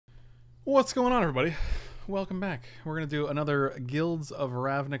What's going on, everybody? Welcome back. We're going to do another Guilds of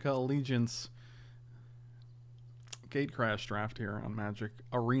Ravnica Allegiance Gate Crash draft here on Magic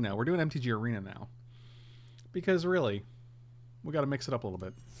Arena. We're doing MTG Arena now. Because really, we got to mix it up a little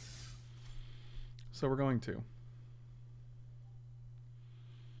bit. So we're going to.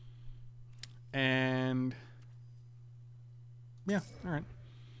 And yeah, alright.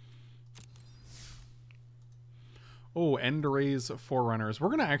 Oh, Enduray's Forerunners. We're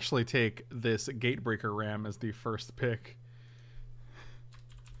going to actually take this Gatebreaker Ram as the first pick.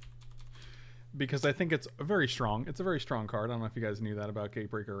 Because I think it's very strong. It's a very strong card. I don't know if you guys knew that about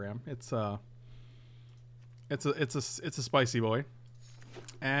Gatebreaker Ram. It's a spicy boy.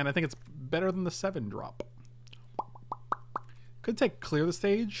 And I think it's better than the 7-drop. Could take Clear the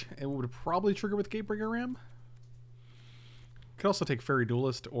Stage. It would probably trigger with Gatebreaker Ram. Could also take Fairy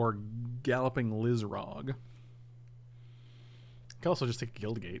Duelist or Galloping Lizrog. Could also just take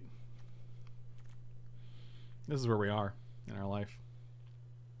Guildgate. This is where we are in our life.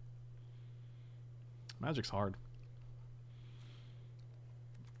 Magic's hard.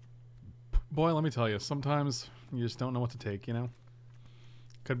 Boy, let me tell you, sometimes you just don't know what to take, you know?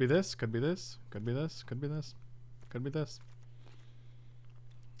 Could be this, could be this, could be this, could be this, could be this.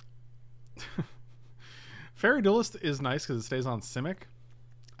 Fairy Duelist is nice because it stays on Simic.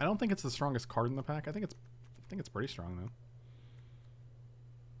 I don't think it's the strongest card in the pack. I think it's pretty strong though.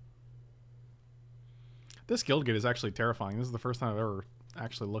 This Guildgate is actually terrifying. This is the first time I've ever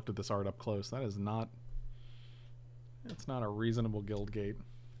actually looked at this art up close. That is not... It's not a reasonable Guildgate.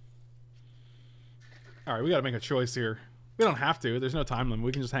 Alright, we gotta make a choice here. We don't have to. There's no time limit.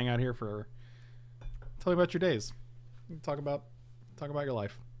 We can just hang out here for... Tell me about your days. Talk about your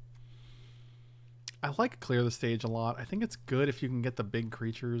life. I like Clear the Stage a lot. I think it's good if you can get the big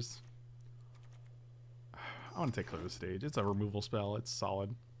creatures. I want to take Clear the Stage. It's a removal spell. It's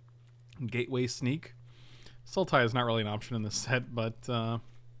solid. Gateway Sneak. Sultai is not really an option in this set, but,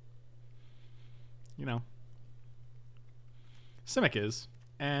 you know. Simic is.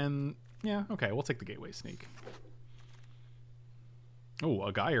 And, yeah, okay, we'll take the Gateway Sneak. Oh,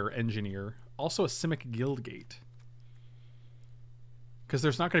 a Gyre Engineer. Also a Simic Guildgate. Because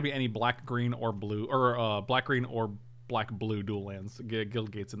there's not going to be any black, green, or blue, or black, green, or black, blue dual lands,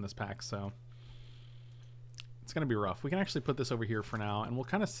 Guildgates in this pack, so... It's going to be rough. We can actually put this over here for now, and we'll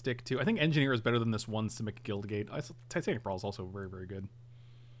kind of stick to... I think Engineer is better than this one Simic Guildgate. Titanic Brawl is also very, very good.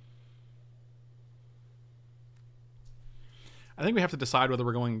 I think we have to decide whether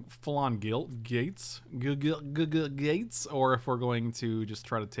we're going full-on gates, or if we're going to just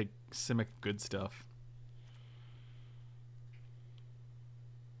try to take Simic good stuff.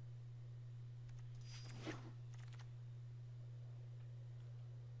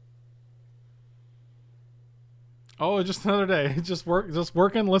 Oh, just another day. Just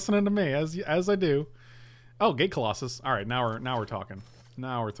working, listening to me as I do. Oh, Gate Colossus. All right, now we're talking.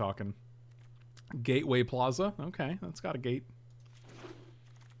 Now we're talking. Gateway Plaza. Okay, that's got a gate.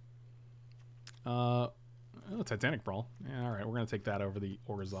 Oh, Titanic Brawl. Yeah, all right, we're gonna take that over the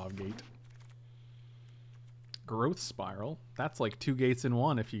Orzhov Gate. Growth Spiral. That's like 2 gates in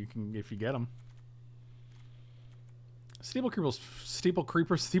one if you get them. Steeple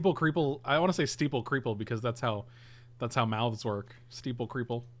Creeple. I want to say Steeple Creeple because that's how mouths work. Steeple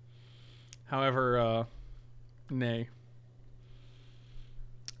Creeple. However, nay.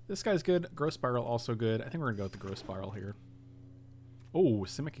 This guy's good. Growth Spiral also good. I think we're gonna go with the Growth Spiral here. Oh,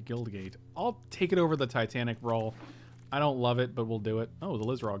 Simic Guildgate. I'll take it over the Titanic Brawl. I don't love it, but we'll do it. Oh, the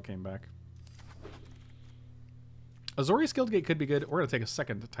Lizrog came back. Azorius Guildgate could be good. We're gonna take a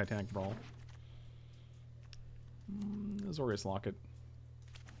second Titanic Brawl. Azorius Locket.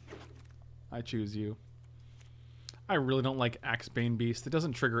 I choose you. I really don't like Axebane Beast. It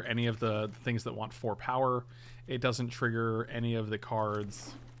doesn't trigger any of the things that want 4 power. It doesn't trigger any of the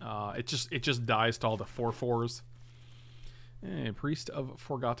cards. It just dies to all the 4/4s. Priest of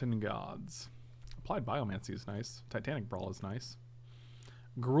Forgotten Gods. Applied Biomancy is nice. Titanic Brawl is nice.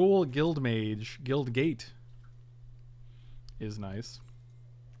 Gruul Guildmage. Guildgate is nice.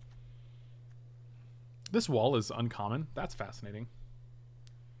 This wall is uncommon. That's fascinating.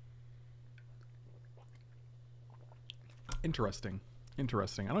 Interesting.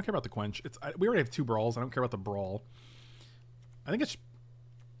 Interesting. I don't care about the Quench. We already have 2 brawls. I don't care about the brawl. I think it's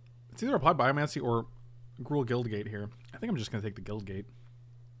either Applied Biomancy or Gruul Guildgate here. I think I'm just going to take the Guildgate.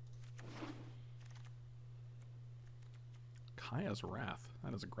 Kaya's Wrath.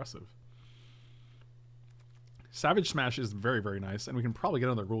 That is aggressive. Savage Smash is very, very nice, and we can probably get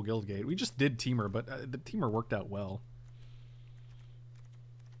another Gruul Guildgate. We just did Teamer, but the Teamer worked out well.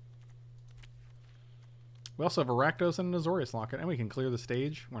 We also have a Rakdos and an Azorius Locket, and we can clear the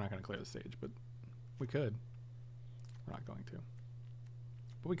stage. We're not going to clear the stage, but we could. We're not going to.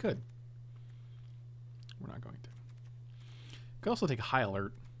 But we could. We're not going to. We could also take High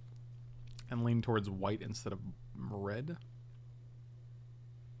Alert and lean towards white instead of red.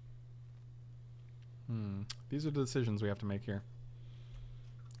 These are the decisions we have to make here.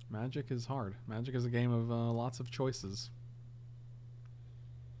 Magic is hard. Magic is a game of lots of choices.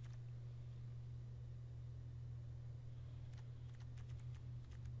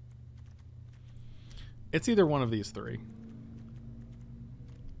 It's either one of these three.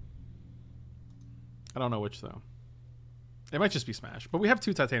 I don't know which, though. It might just be Smash. But we have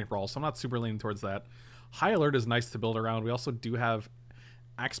 2 Titanic Brawls, so I'm not super leaning towards that. High Alert is nice to build around. We also do have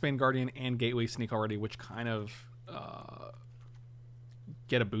Axebane Guardian and Gateway Sneak already, which kind of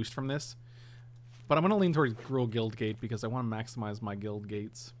get a boost from this. But I'm going to lean towards Gruul Guild Gate because I want to maximize my guild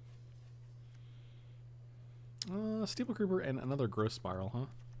gates. Steeple Creeper and another Growth Spiral, huh?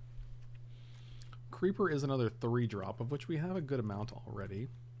 Creeper is another 3-drop, of which we have a good amount already.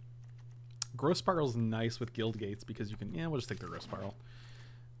 Growth Spiral is nice with guild gates because you can... Yeah, we'll just take the Growth Spiral.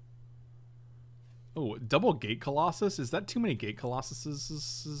 Oh, double Gate Colossus? Is that too many Gate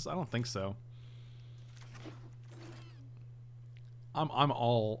Colossuses? I don't think so. I'm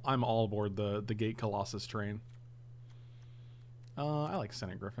all aboard the Gate Colossus train. I like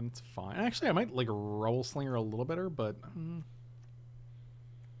Senate Griffin. It's fine. Actually, I might like Roll Slinger a little better, but...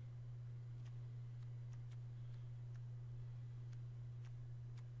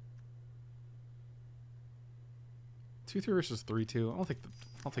 2-3 versus 3-2. I'll take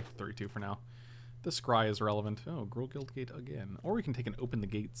the 3-2 for now. The Scry is relevant. Oh, Gruul Guild Gate again. Or we can take an Open the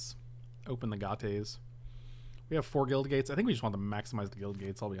Gates. Open the Gates. We have 4 guild gates. I think we just want to maximize the guild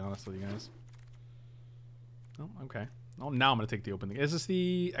gates, I'll be honest with you guys. Oh, okay. Oh, now I'm going to take the Open the Gate. Is this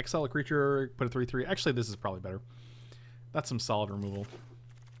the exile a creature, put a 3-3? Actually, this is probably better. That's some solid removal.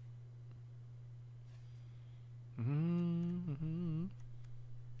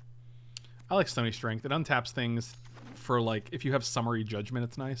 I like Stony Strength. It untaps things for, like, if you have Summary Judgment,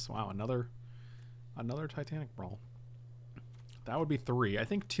 it's nice. Wow, another Titanic Brawl. That would be 3. I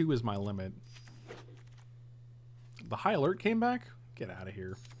think 2 is my limit. The High Alert came back? Get out of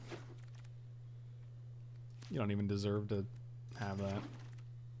here. You don't even deserve to have that.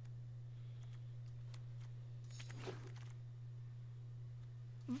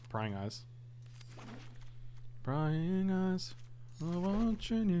 Prying Eyes. Prying eyes are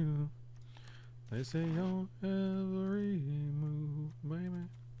watching you. They say your every move, baby.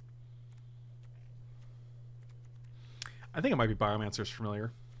 I think it might be Biomancer's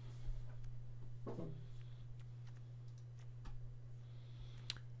Familiar.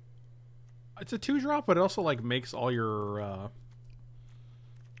 It's a 2-drop, but it also like makes all your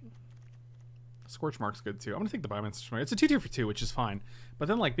Scorch Marks good too. I'm gonna take the Biomancer's Familiar. It's a 2-2 for 2, which is fine. But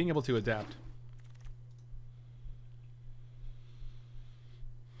then like being able to adapt.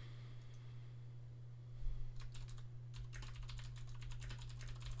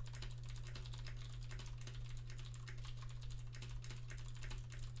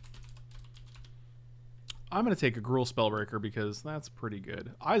 I'm going to take a Gruul Spellbreaker because that's pretty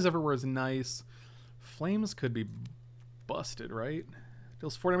good. Eyes Everywhere is nice. Flames could be busted, right?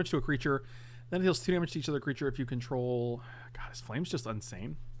 Deals 4 damage to a creature. Then it deals 2 damage to each other creature if you control... God, is Flames just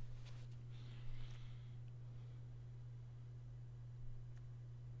insane?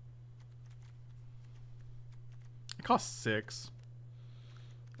 It costs 6.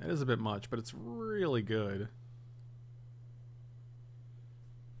 That is a bit much, but it's really good.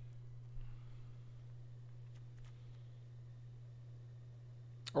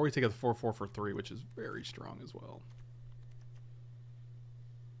 Or we take a 4/4 for 3, which is very strong as well.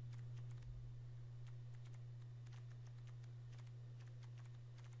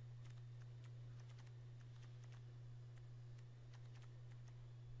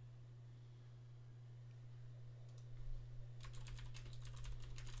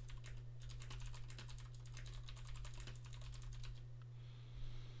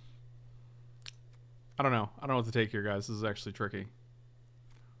 I don't know. I don't know what to take here, guys. This is actually tricky.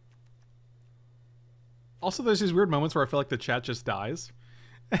 Also, there's these weird moments where I feel like the chat just dies.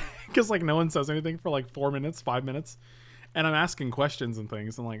 Because, like, no one says anything for, like, 4 minutes, 5 minutes. And I'm asking questions and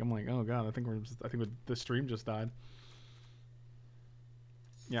things. And, like, I'm like, oh, God, I think the stream just died.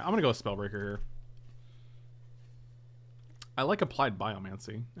 Yeah, I'm going to go with Spellbreaker here. I like Applied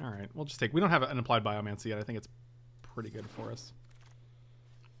Biomancy. All right, we'll just take... We don't have an Applied Biomancy yet. I think it's pretty good for us.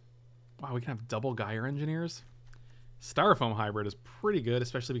 Wow, we can have double Gyre Engineers. Styrofoam Hybrid is pretty good,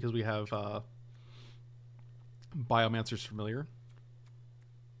 especially because we have... Biomancer's Familiar.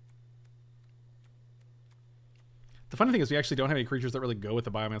 The funny thing is we actually don't have any creatures that really go with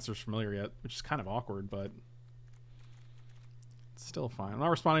the Biomancer's Familiar yet, which is kind of awkward, but it's still fine. I'm not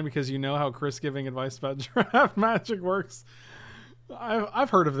responding because you know how Chris giving advice about draft magic works.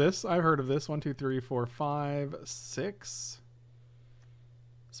 I've heard of this. I've heard of this. 1, 2, 3, 4, 5, 6.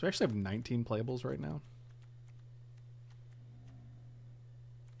 So we actually have 19 playables right now.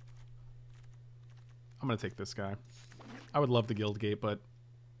 I'm going to take this guy. I would love the Guild Gate, but...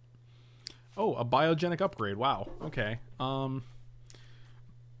 Oh, a biogenic upgrade. Wow. Okay. Well,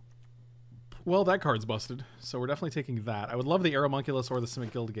 that card's busted, so we're definitely taking that. I would love the Aeromunculus or the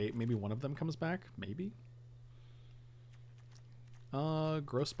Simic Guild Gate. Maybe one of them comes back. Maybe.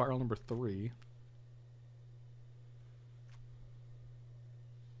 Growth Spiral number 3.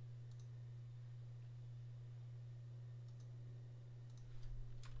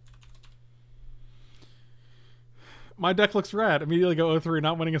 My deck looks rad. Immediately go 0-3,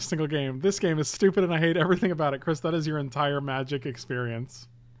 not winning a single game. This game is stupid and I hate everything about it. Chris, that is your entire Magic experience.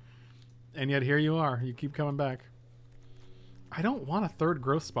 And yet here you are. You keep coming back. I don't want a third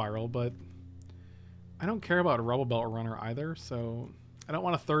Growth Spiral, but I don't care about a Rubble Belt Runner either, so I don't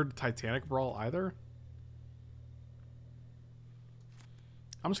want a third Titanic Brawl either.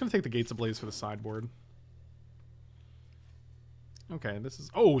 I'm just going to take the Gates Ablaze for the sideboard. Okay, this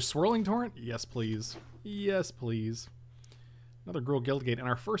is... Oh, Swirling Torrent? Yes, please. Yes, please. Another Gruul Guildgate and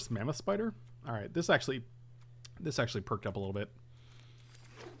our first Mammoth Spider. All right, this actually perked up a little bit.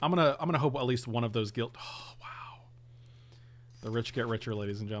 I'm gonna hope at least one of those guild... Oh, wow. The rich get richer,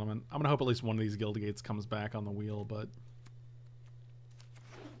 ladies and gentlemen. I'm gonna hope at least one of these Guildgates comes back on the wheel, but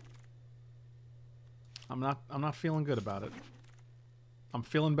I'm not feeling good about it. I'm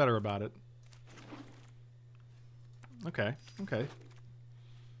feeling better about it. Okay, okay.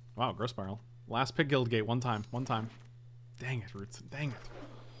 Wow, Growth Spiral. Last pick Guildgate, one time. Dang it, Roots. Dang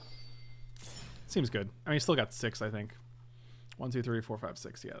it. Seems good. I mean, you still got 6, I think. 1, 2, 3, 4, 5,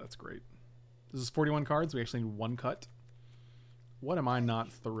 6. Yeah, that's great. This is 41 cards. We actually need 1 cut. What am I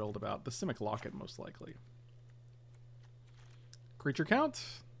not thrilled about? The Simic Locket, most likely. Creature count?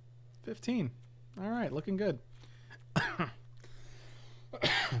 15. Alright, looking good. I'm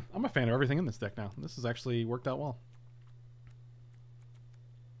a fan of everything in this deck now. This has actually worked out well.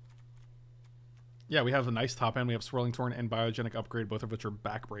 Yeah, we have a nice top end. We have Swirling Torrent and Biogenic Upgrade, both of which are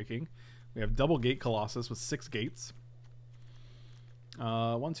backbreaking. We have Double Gate Colossus with 6 gates.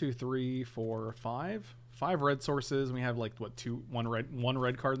 1, 2, 3, 4, 5. 5 red sources. And we have like what, one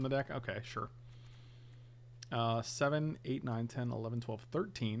red card in the deck? Okay, sure. 7, 8, 9, 10, 11, 12,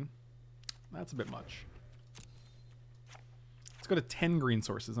 13. That's a bit much. Let's go to 10 green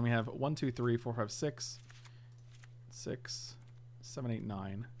sources. And we have 1, 2, 3, 4, 5, 6. 6, 7, 8,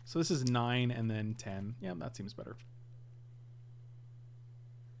 9. So this is 9 and then 10. Yeah, that seems better.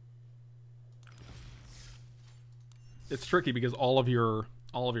 It's tricky because all of your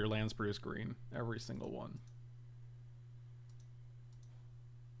lands produce green, every single one.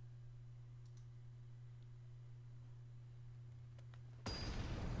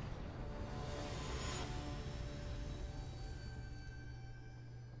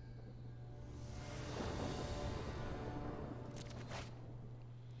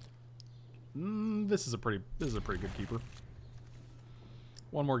 This is a pretty good keeper.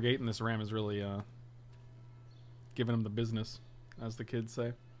 One more gate and this ram is really giving him the business, as the kids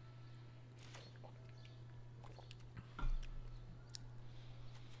say.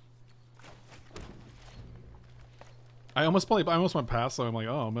 I almost went past, so I'm like,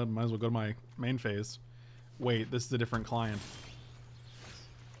 oh, might as well go to my main phase. Wait, this is a different client.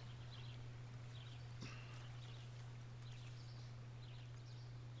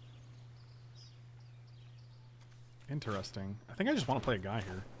 Interesting. I think I just want to play a guy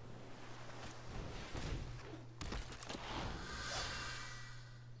here.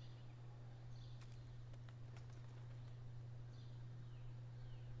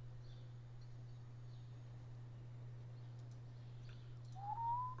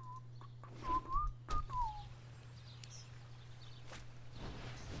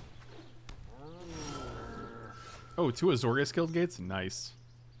 Oh, 2 Azorius Guild Gates? Nice.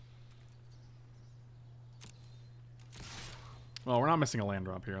 Well, we're not missing a land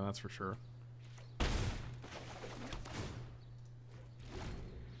drop here, that's for sure.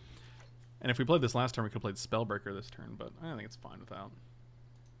 And if we played this last turn, we could have played Spellbreaker this turn, but I think it's fine without.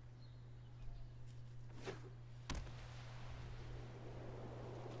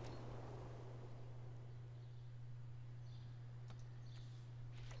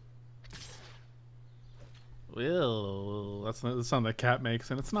 Well, that's the sound that cat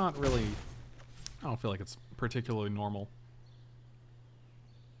makes, and it's not really... I don't feel like it's particularly normal.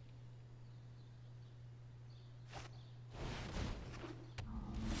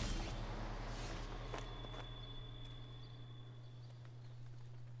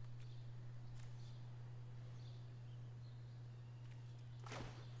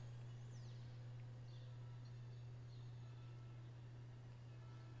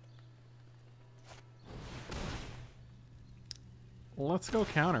 Let's go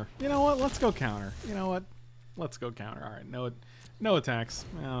counter. You know what? Let's go counter. You know what? Let's go counter. All right, no attacks.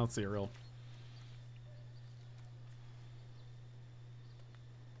 Let's see a real.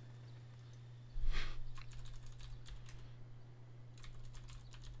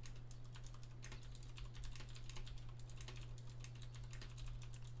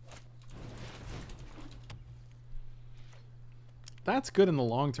 That's good in the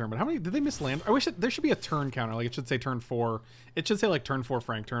long term, but how many did they miss land? I wish there should be a turn counter. Like it should say turn 4. It should say like turn 4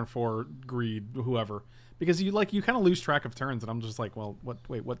 Frank, turn 4 Greed, whoever. Because you kind of lose track of turns, and I'm just like, well,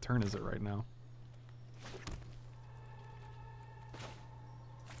 what turn is it right now?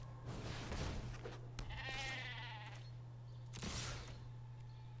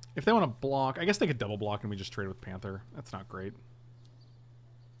 If they want to block, I guess they could double block and we just trade with Panther. That's not great.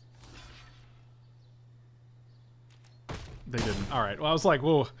 They didn't. All right. Well, I was like,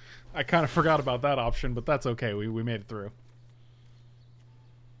 whoa, I kind of forgot about that option, but that's okay. We made it through.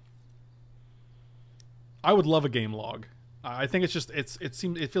 I would love a game log. I think it's just it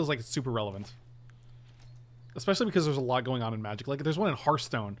feels like it's super relevant, especially because there's a lot going on in Magic. Like there's one in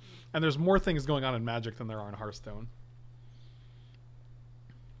Hearthstone, and there's more things going on in Magic than there are in Hearthstone.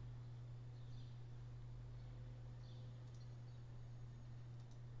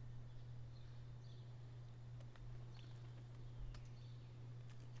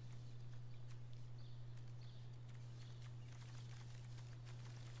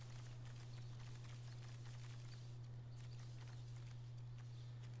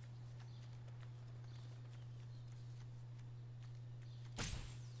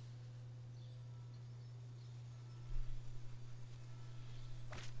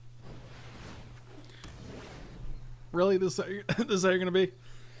 Really? This is how you're gonna be?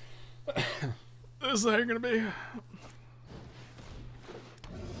 This is how you're gonna be?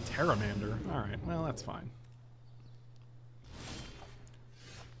 Terramander. Alright, well, that's fine.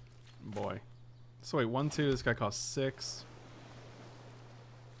 Boy. So wait, 1, 2, this guy costs 6.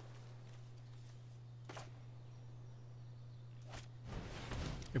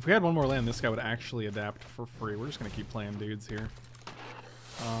 If we had one more land, this guy would actually adapt for free. We're just gonna keep playing dudes here.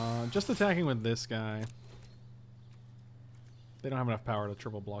 Just attacking with this guy. They don't have enough power to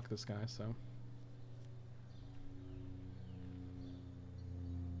triple block this guy, so.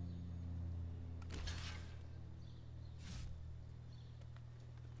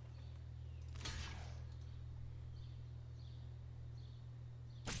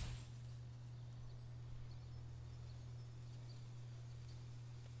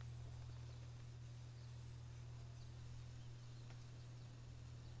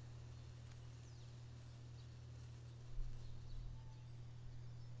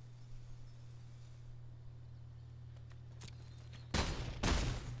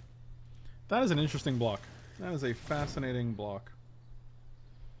 That is an interesting block. That is a fascinating block.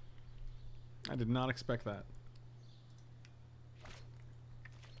 I did not expect that.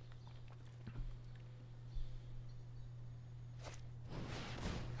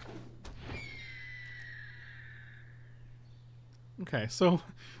 Okay, so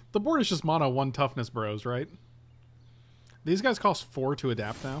the board is just mono 1 toughness bros, right? These guys cost 4 to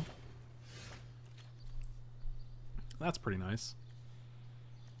adapt now. That's pretty nice.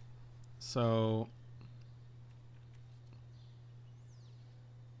 So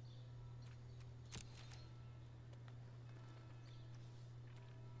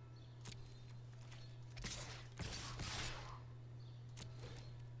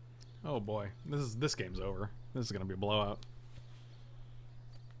oh boy, this game's over. This is gonna be a blowout.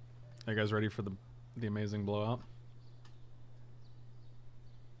 Are you guys ready for the amazing blowout?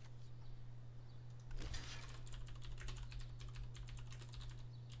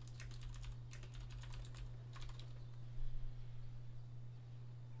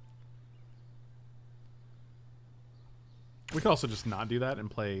 We could also just not do that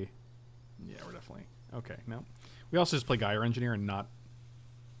and play... Yeah, we're definitely... Okay, no. We also just play Gyre Engineer and not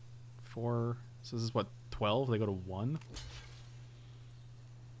 4... So this is what, 12? They go to 1?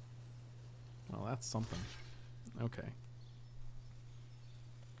 Well, that's something. Okay.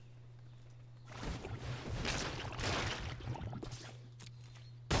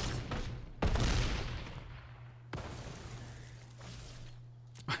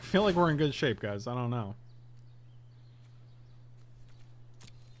 I feel like we're in good shape, guys. I don't know.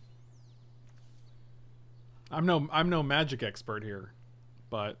 I'm no Magic expert here,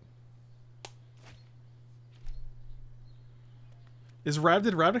 but did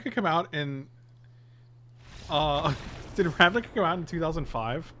Ravnica come out in did Ravnica come out in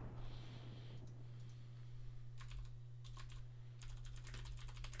 2005?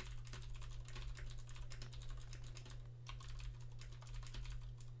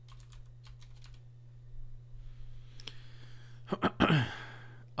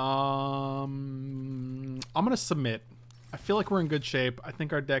 I'm gonna submit. I feel like we're in good shape. I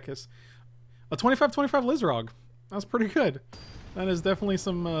think our deck is a 25-25 Lizrog. That's pretty good. That is definitely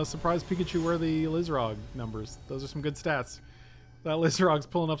some surprise Pikachu worthy Lizrog numbers. Those are some good stats. That Lizrog's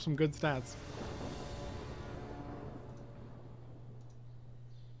pulling up some good stats.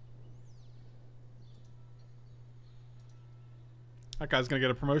 That guy's gonna get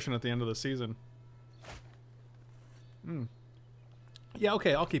a promotion at the end of the season. Yeah,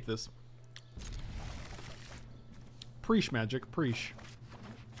 okay, I'll keep this. Preesh magic, preesh.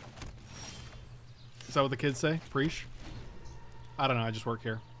 Is that what the kids say? Preesh? I don't know, I just work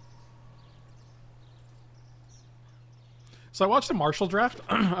here. So I watched a Marshall draft.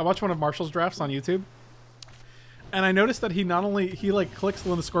 I watched one of Marshall's drafts on YouTube. And I noticed that he not only, he like clicks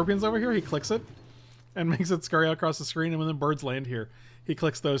when the scorpion's over here, he clicks it. And makes it scurry across the screen, and when the birds land here, he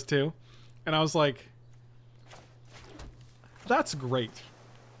clicks those too. And I was like, that's great.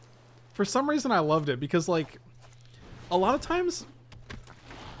 For some reason I loved it, because like, a lot of times,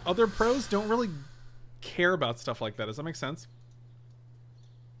 other pros don't really care about stuff like that. Does that make sense?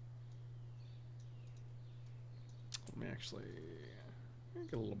 Let me actually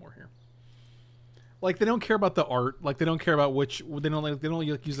get a little more here. Like, they don't care about the art. Like, they don't care about which, they don't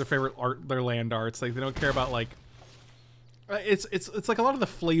like, use their favorite art, their land arts. Like, they don't care about like, it's like a lot of the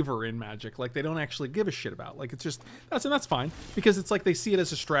flavor in Magic. Like, they don't actually give a shit about. Like, it's just that's fine, because it's like they see it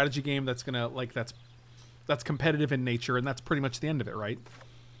as a strategy game that's gonna like that's competitive in nature, and that's pretty much the end of it, right?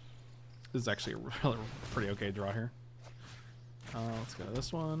 This is actually a really pretty okay draw here. Let's go to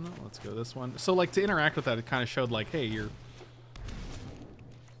this one. Let's go to this one. So like, to interact with that, it kind of showed like, hey, you're.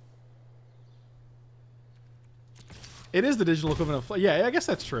 It is the digital equivalent of... Yeah, I guess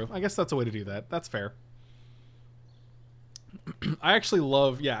that's true. I guess that's a way to do that. That's fair. I actually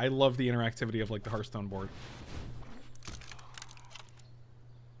love... Yeah, I love the interactivity of, like, the Hearthstone board.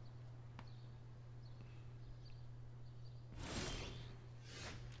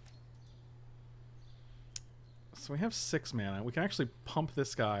 So we have 6 mana. We can actually pump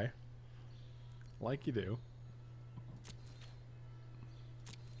this guy. Like you do.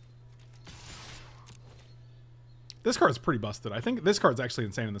 This card's pretty busted. I think this card's actually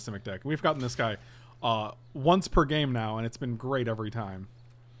insane in the Simic deck. We've gotten this guy once per game now, and it's been great every time.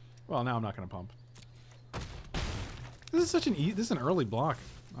 Well, now I'm not going to pump. This is such an this is an early block.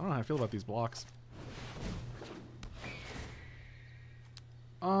 I don't know how I feel about these blocks.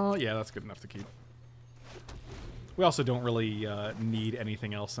 Yeah, that's good enough to keep. We also don't really need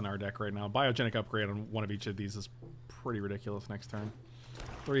anything else in our deck right now. Biogenic upgrade on one of each of these is pretty ridiculous next turn.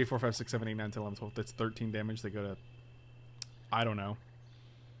 3, 4, 5, 6, 7, 8, 9, 10, 11, 12. That's 13 damage. They go to, I don't know,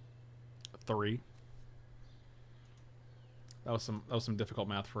 3. That was some difficult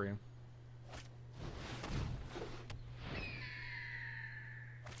math for you.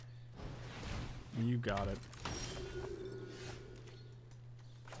 You got it.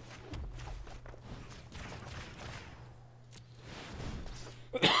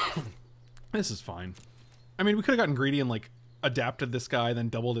 This is fine. I mean, we could have gotten greedy and like adapted this guy, then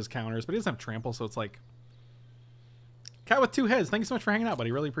doubled his counters, but he doesn't have trample, so it's like... Cat with 2 heads, thank you so much for hanging out,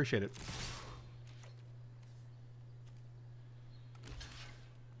 buddy. Really appreciate it.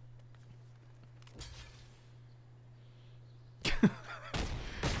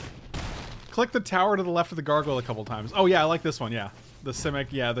 Click the tower to the left of the gargoyle a couple times. Oh yeah, I like this one, yeah. The Simic,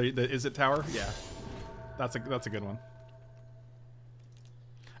 yeah, the Is It tower? Yeah. That's a good one.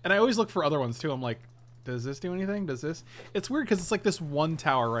 And I always look for other ones too. I'm like, does this do anything? Does this? It's weird because it's like this one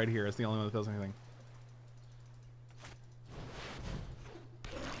tower right here is the only one that does anything.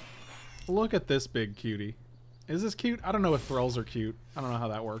 Look at this big cutie. Is this cute? I don't know if thralls are cute. I don't know how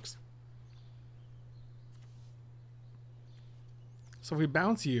that works. So if we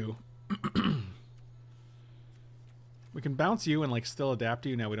bounce you, we can bounce you and like still adapt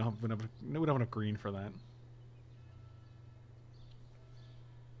you. No, we don't have enough green for that.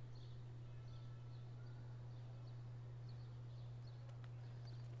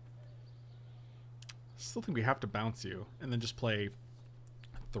 Still think we have to bounce you and then just play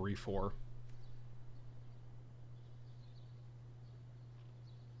 3-4.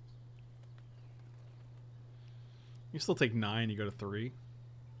 You still take 9, you go to 3.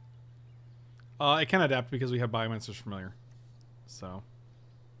 I can adapt because we have Biomancer's Familiar. So.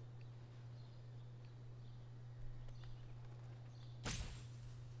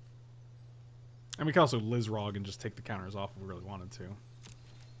 And we can also Lizrog and just take the counters off if we really wanted to.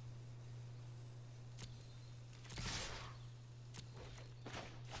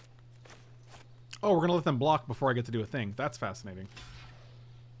 Oh, we're going to let them block before I get to do a thing. That's fascinating.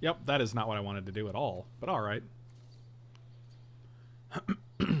 Yep, that is not what I wanted to do at all. But alright.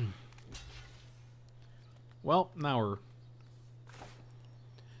 Well, now we're...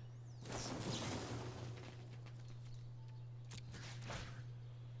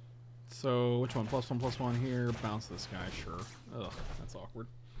 So, which one? +1/+1 here. Bounce this guy, sure. Ugh, that's awkward.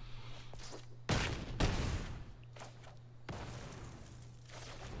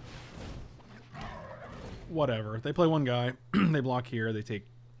 Whatever. They play one guy. They block here. They take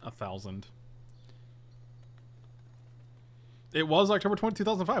 1,000. It was October 20,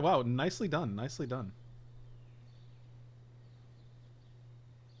 2005. Wow, nicely done. Nicely done.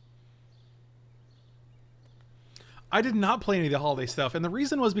 I did not play any of the holiday stuff, and the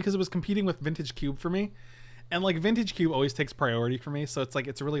reason was because it was competing with Vintage Cube for me, and like Vintage Cube always takes priority for me, so it's like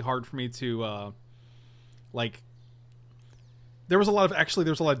it's really hard for me to like. There was a lot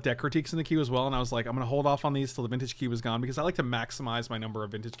of deck critiques in the queue as well, and I was like, I'm gonna hold off on these till the Vintage Cube is gone because I like to maximize my number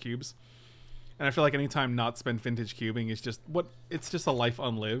of Vintage Cubes, and I feel like anytime not spent Vintage Cubing is just it's just a life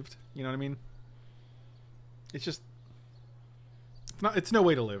unlived. You know what I mean? It's just it's no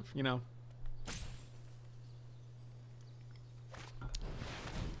way to live, you know.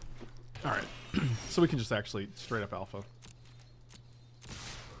 Alright, so we can just actually straight up alpha.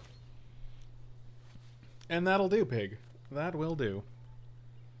 And that'll do, pig. That will do.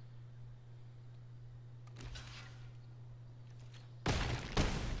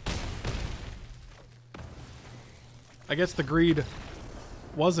 I guess the greed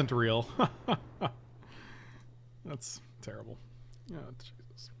wasn't real. That's terrible. Oh,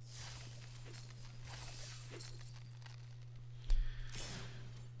 Jesus.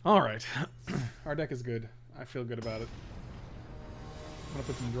 Alright. Our deck is good. I feel good about it. I'm gonna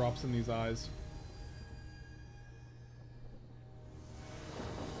put some drops in these eyes.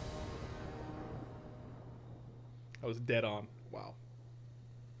 I was dead on. Wow.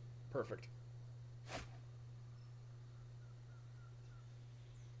 Perfect.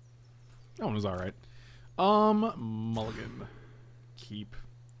 That one was alright. Mulligan. Keep.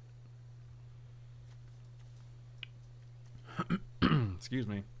 Excuse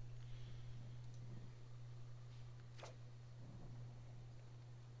me.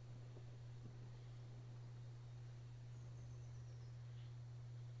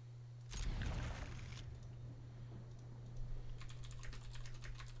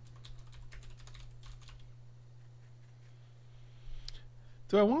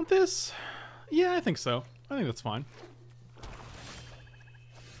 Do I want this? Yeah, I think so. I think that's fine.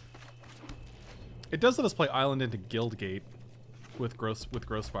 It does let us play Island into Guildgate with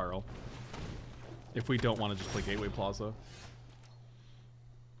Growth Spiral. If we don't want to just play Gateway Plaza.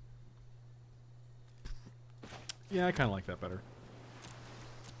 Yeah, I kind of like that better.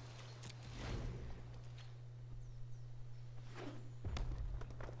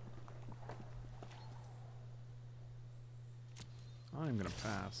 I'm gonna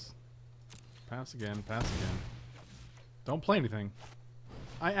pass. Pass again, pass again. Don't play anything.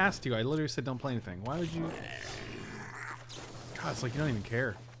 I asked you, I literally said don't play anything. Why would you... God, it's like you don't even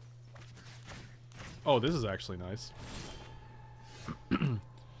care. Oh, this is actually nice.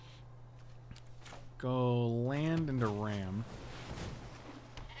 Go land into Ram.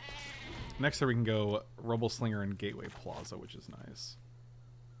 Next there we can go Rubble Slinger and Gateway Plaza, which is nice.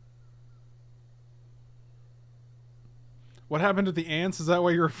 What happened to the ants? Is that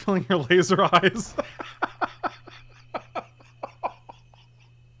why you were filling your laser eyes?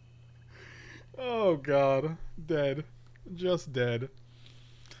 Oh god. Dead. Just dead.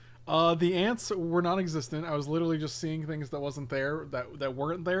 The ants were non-existent. I was literally just seeing things that wasn't there, that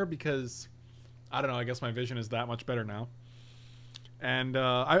weren't there because, I don't know, I guess my vision is that much better now. And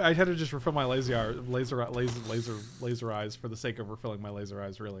I had to just refill my laser eyes for the sake of refilling my laser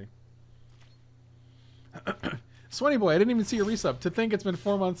eyes, really. Sweaty boy, I didn't even see your resub. To think it's been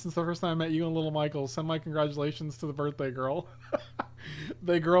 4 months since the first time I met you and Little Michael. Send my congratulations to the birthday girl.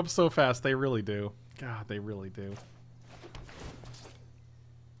 They grow up so fast. They really do. God, they really do.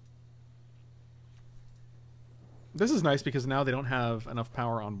 This is nice because now they don't have enough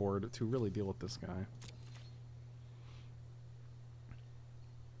power on board to really deal with this guy.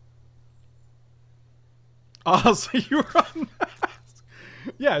 Oh, so you were on Mask.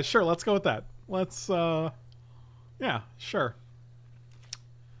 Yeah, sure, let's go with that. Let's, yeah, sure.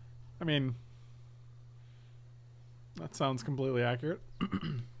 I mean, that sounds completely accurate.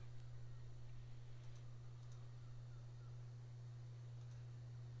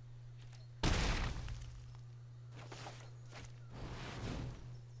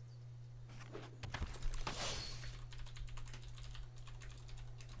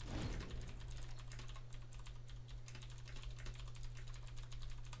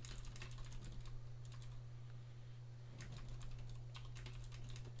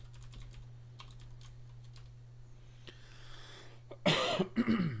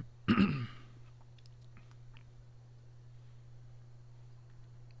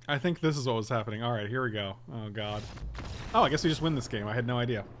 I think this is what was happening. Alright, here we go. Oh, God. Oh, I guess we just win this game. I had no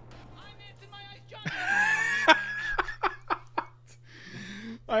idea.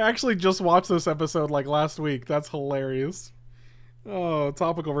 I actually just watched this episode like last week. That's hilarious. Oh,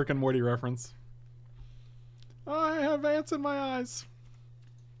 topical Rick and Morty reference. I have ants in my eyes.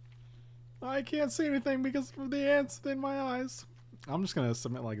 I can't see anything because of the ants in my eyes. I'm just going to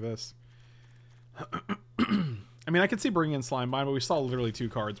submit like this. I mean, I could see bringing in Slime Bind, but we saw literally 2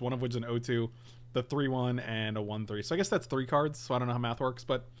 cards, one of which is an 0-2, the 3-1, and a 1-3. So I guess that's 3 cards, so I don't know how math works,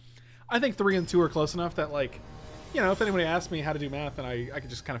 but I think 3 and 2 are close enough that, like, you know, if anybody asks me how to do math, then I could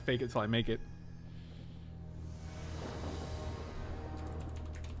just kind of fake it till I make it.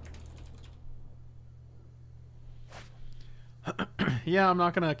 Yeah, I'm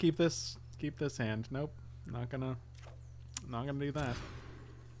not gonna keep this hand. Nope. Not gonna do that.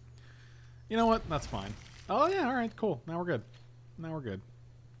 You know what? That's fine. Oh yeah, alright, cool. Now we're good. Now we're good.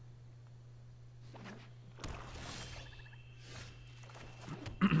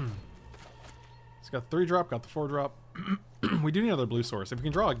 It's got 3-drop, got the 4-drop. We do need another blue source. If we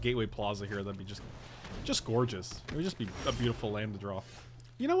can draw a Gateway Plaza here, that'd be just gorgeous. It would just be a beautiful land to draw.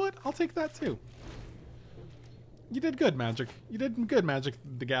 You know what? I'll take that too. You did good, Magic. You did good, Magic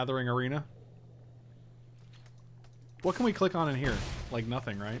the Gathering Arena. What can we click on in here? Like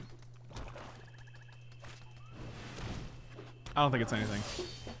nothing, right? I don't think it's anything.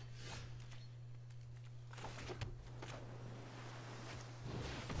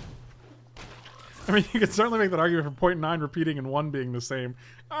 I mean, you could certainly make that argument for 0.9 repeating and 1 being the same.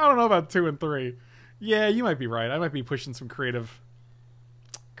 I don't know about 2 and 3. Yeah, you might be right. I might be pushing some creative,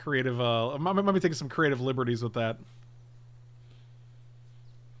 I might be taking some creative liberties with that.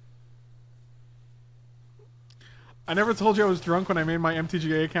 I never told you I was drunk when I made my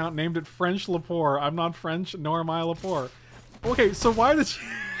MTG account, named it French Lepore. I'm not French, nor am I Lepore. Okay, so why did you...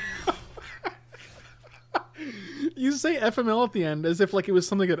 You say FML at the end as if like it was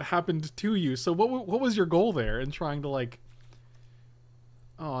something that happened to you. So what was your goal there in trying to like...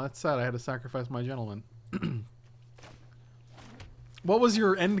 Oh, that's sad. I had to sacrifice my gentleman. What was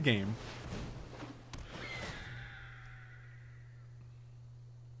your end game?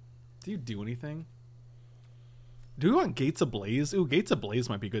 Do you do anything? Do we want Gates Ablaze? Ooh, Gates Ablaze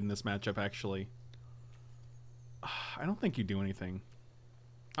might be good in this matchup, actually. I don't think you do anything.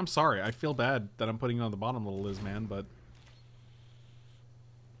 I'm sorry. I feel bad that I'm putting you on the bottom, little Liz man, but...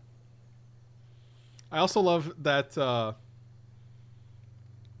 I also love that...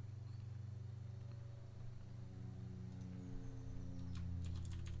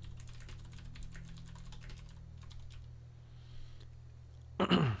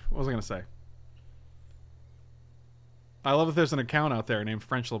 What was I going to say? I love that there's an account out there named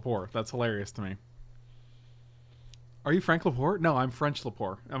French Lepore. That's hilarious to me. Are you Frank Lepore? No, I'm French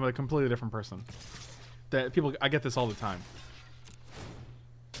Lepore. I'm a completely different person. That people, I get this all the time.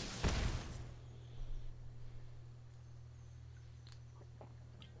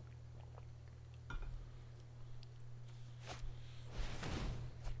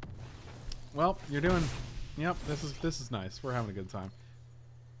 Well, you're doing... Yep, this is nice. We're having a good time.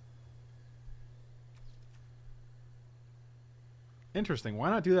 Interesting. Why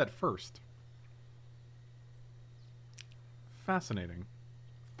not do that first? Fascinating.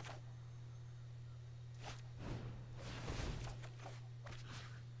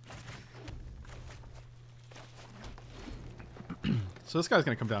 So this guy's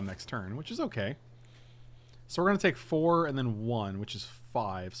going to come down next turn, which is okay. So we're going to take 4 and then 1, which is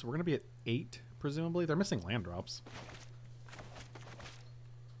 5. So we're going to be at 8, presumably. They're missing land drops.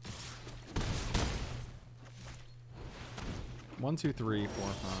 One, two, three, 4,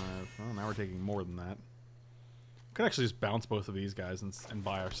 5. Well, now we're taking more than that. Could actually just bounce both of these guys and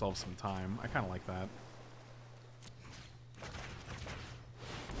buy ourselves some time. I kind of like that.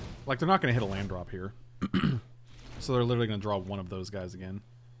 Like, they're not going to hit a land drop here. So they're literally going to draw one of those guys again.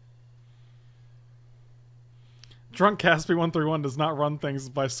 Drunk Caspi 131 does not run things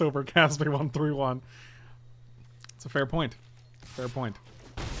by sober Caspi 131. It's a fair point. Fair point.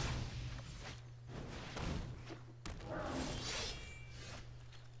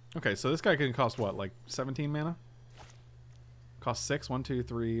 Okay, so this guy can cost what, like 17 mana? Cost 6. 1, 2,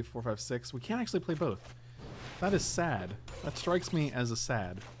 3, 4, 5, 6. We can't actually play both. That is sad. That strikes me as a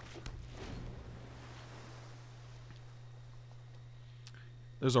sad.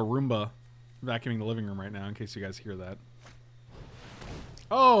 There's a Roomba vacuuming the living room right now, in case you guys hear that.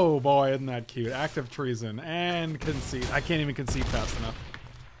 Oh boy, isn't that cute. Active treason and conceit. I can't even conceit fast enough.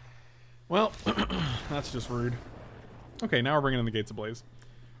 Well, that's just rude. Okay, now we're bringing in the Gates Ablaze.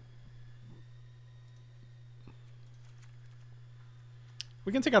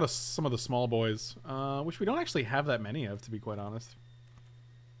 We can take out some of the small boys, which we don't actually have that many of, to be quite honest.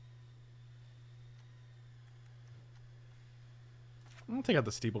 I'll take out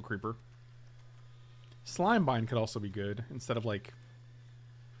the Steeple Creeper. Slimebind could also be good, instead of, like...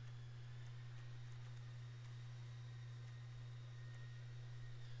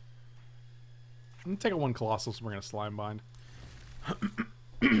 I'm gonna take out one Colossal, so we're gonna Slimebind.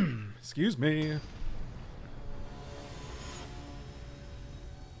 Excuse me.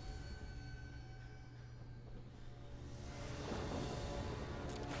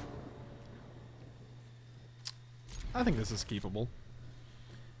 I think this is keepable.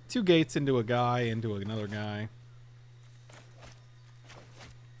 2 gates into a guy, into another guy.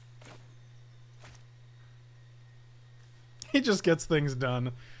 He just gets things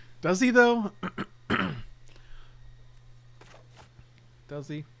done. Does he, though? Does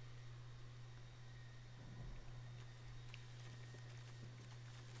he?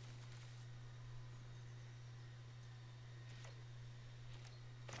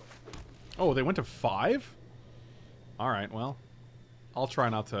 Oh, they went to 5? Alright, well. I'll try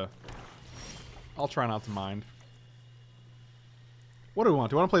not to mind. What do we want?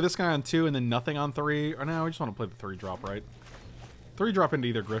 Do we want to play this guy on 2 and then nothing on 3? Or no, we just want to play the 3-drop, right? 3-drop into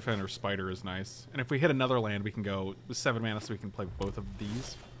either Griffin or Spider is nice. And if we hit another land, we can go with 7 mana so we can play both of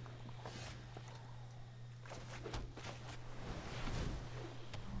these.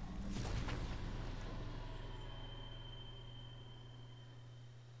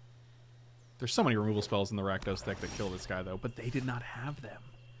 There's so many removal spells in the Rakdos deck that kill this guy, though. But they did not have them.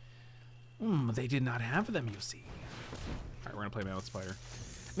 They did not have them, you see. Alright, we're going to play Mammoth Spider.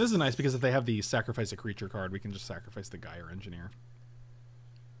 This is nice because if they have the Sacrifice a Creature card, we can just sacrifice the guy or Engineer.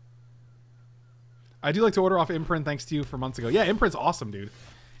 I do like to order off Imprint thanks to you for months ago. Yeah, Imprint's awesome, dude.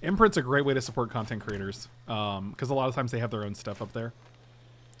 Imprint's a great way to support content creators. Because a lot of times they have their own stuff up there.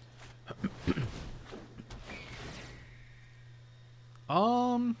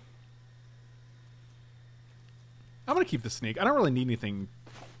 I'm going to keep the Sneak. I don't really need anything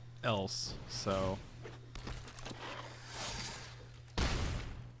else, so...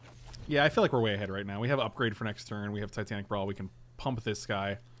 Yeah, I feel like we're way ahead right now. We have Upgrade for next turn. We have Titanic Brawl. We can pump this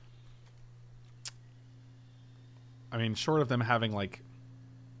guy. I mean, short of them having, like...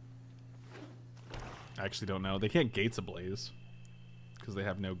 I actually don't know. They can't Gates Ablaze. Because they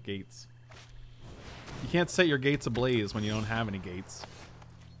have no gates. You can't set your gates ablaze when you don't have any gates.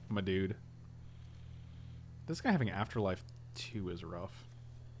 My dude. This guy having Afterlife 2 is rough.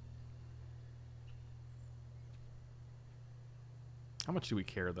 How much do we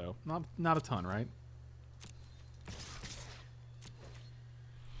care, though? Not a ton, right?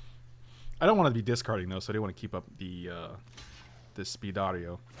 I don't want to be discarding, though, so I do want to keep up the this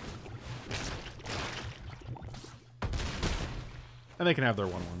Speedario. And they can have their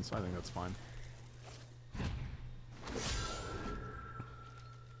 1/1, so I think that's fine.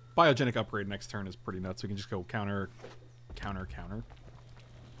 Biogenic Upgrade next turn is pretty nuts. We can just go counter, counter, counter.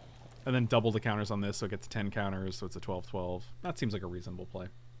 And then double the counters on this, so it gets 10 counters, so it's a 12-12. That seems like a reasonable play.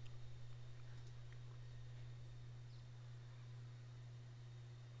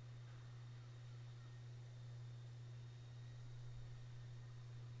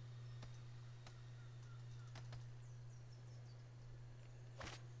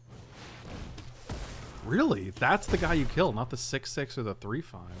 Really? That's the guy you kill, not the 6/6 or the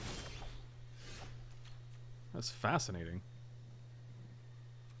 3/5. That's fascinating.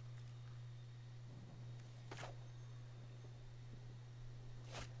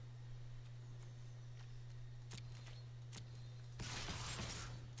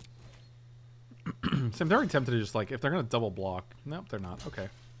 So I'm very tempted to just, like, if they're going to double block... Nope, they're not. Okay.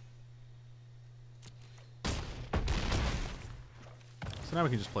 So now we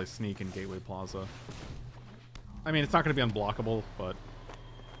can just play Sneak in Gateway Plaza. I mean, it's not going to be unblockable, but...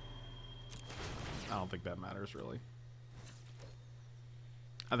 I don't think that matters, really.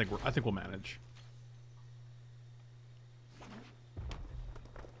 I think we'll manage.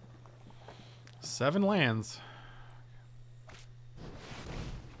 Seven lands.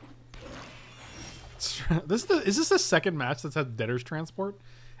 Is this the second match that's had Debtor's Transport?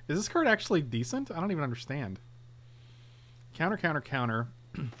 Is this card actually decent? I don't even understand. Counter, counter, counter.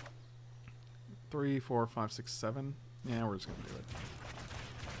 3, 4, 5, 6, 7. Yeah, we're just gonna do it.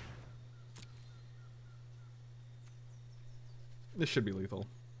 This should be lethal.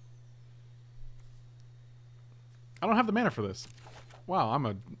 I don't have the mana for this. Wow, I'm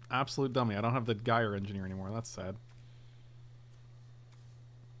an absolute dummy. I don't have the Gyre Engineer anymore. That's sad.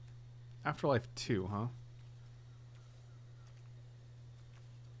 Afterlife 2, huh?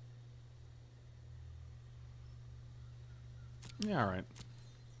 Yeah, alright.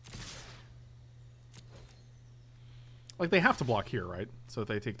 Like, they have to block here, right? So if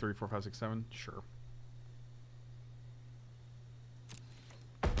they take 3, 4, 5, 6, 7, sure.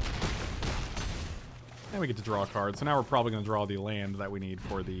 And we get to draw a card. So now we're probably going to draw the land that we need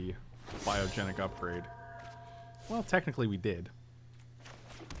for the biogenic upgrade. Well, technically we did.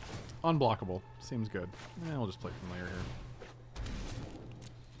 Unblockable. Seems good. We'll just play Familiar here.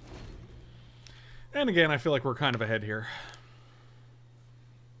 And again, I feel like we're kind of ahead here.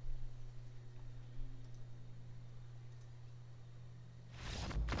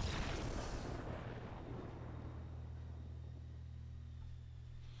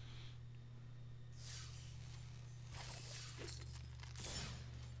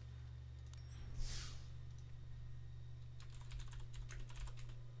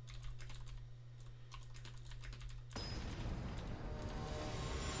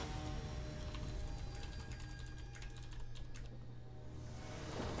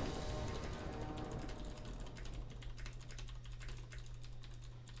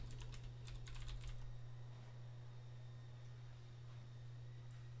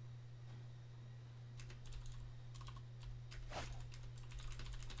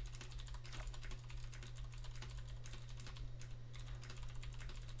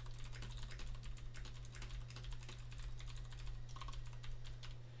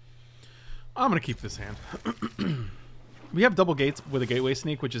 I'm going to keep this hand. We have double gates with a gateway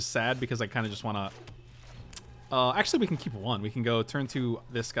sneak, which is sad because I kind of just want to... actually, we can keep one. We can go turn 2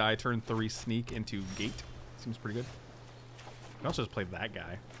 this guy, turn 3 sneak into gate. Seems pretty good. We can also just play that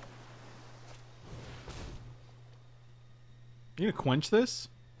guy. You going to quench this?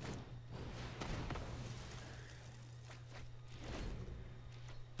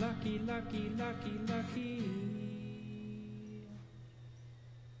 Lucky, lucky, lucky, lucky.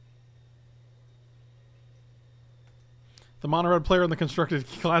 The mono red player in the constructed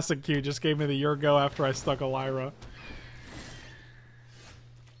classic queue just gave me the your go after I stuck a Lyra.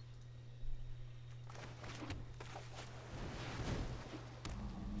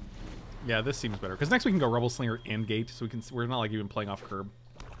 Yeah, this seems better. Because next we can go Rebel Slinger and Gate, so we're not like even playing off curb.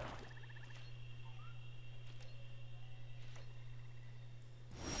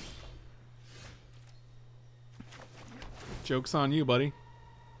 Joke's on you, buddy.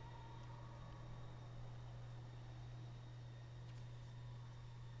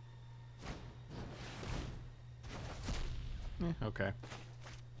 Okay.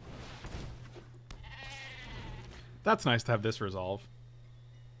 That's nice to have this resolve.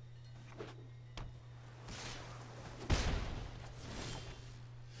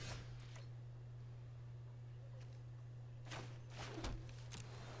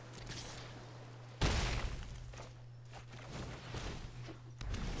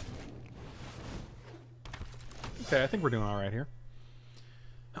 Okay, I think we're doing all right here.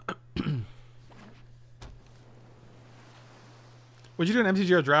 Would you do an MTG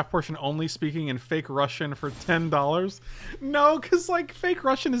or draft portion only speaking in fake Russian for $10? No, because, like, fake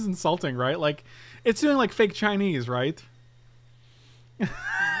Russian is insulting, right? Like, it's doing, like, fake Chinese, right?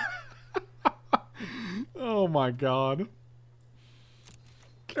 Oh, my God.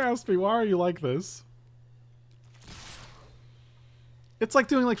 Caspi, why are you like this? It's like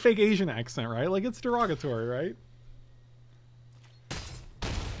doing, like, fake Asian accent, right? Like, it's derogatory, right?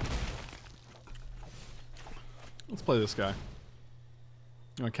 Let's play this guy.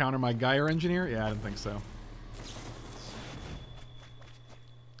 You want to counter my Geyer Engineer? Yeah, I didn't think so.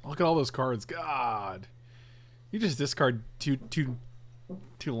 Look at all those cards. God. You just discard two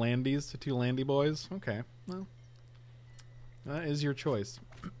landies, two landy boys? Okay. Well, that is your choice.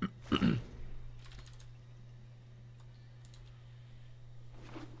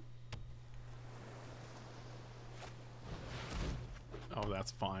 Oh,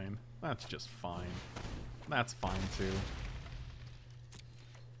 that's fine. That's just fine. That's fine, too.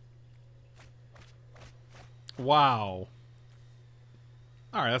 Wow.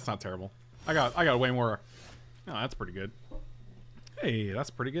 Alright, that's not terrible. I got way more. Oh, that's pretty good. Hey, that's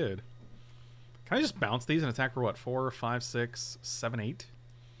pretty good. Can I just bounce these and attack for what? 4, 5, 6, 7, 8?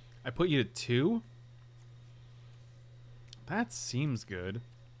 I put you to 2? That seems good.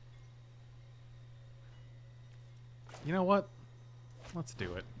 You know what? Let's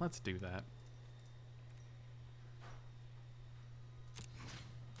do it. Let's do that.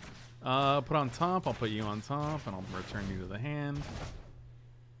 Put on top. I'll put you on top, and I'll return you to the hand.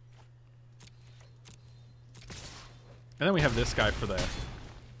 And then we have this guy for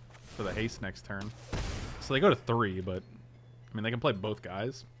the haste next turn. So they go to 3, but I mean they can play both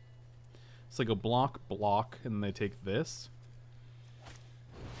guys. So they go block, block, and then they take this.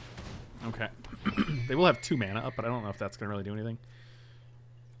 Okay. They will have 2 mana up, but I don't know if that's going to really do anything.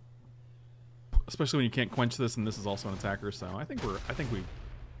 Especially when you can't quench this, and this is also an attacker. So I think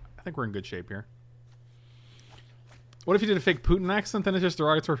we're in good shape here. What if you did a fake Putin accent, then it's just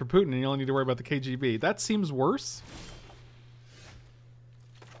derogatory for Putin, and you only need to worry about the KGB? That seems worse.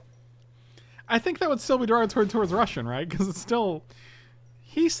 I think that would still be derogatory towards Russian, right? Because it's still...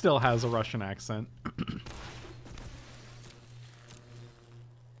 He still has a Russian accent.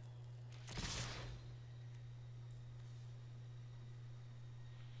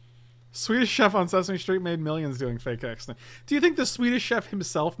 Swedish chef on Sesame Street made millions doing fake accent. Do you think the Swedish chef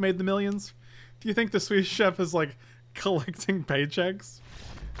himself made the millions? Do you think the Swedish chef is, like, collecting paychecks?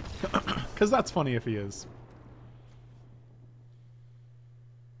 Because that's funny if he is.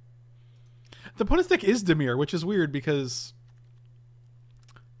 The bonus deck is Dimir, which is weird because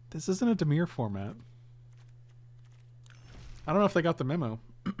this isn't a Dimir format. I don't know if they got the memo.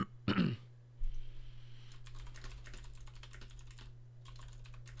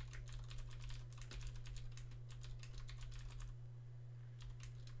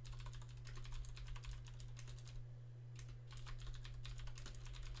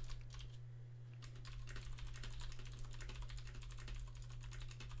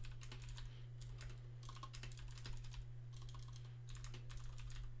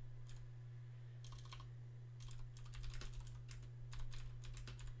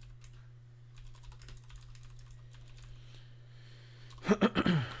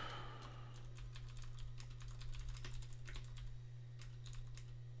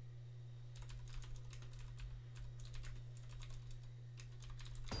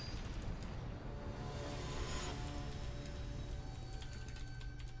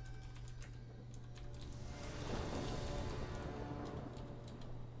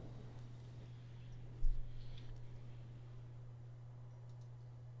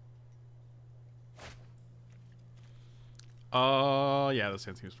 Yeah, this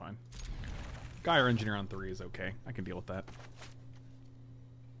hand seems fine. Guy or Engineer on 3 is okay. I can deal with that.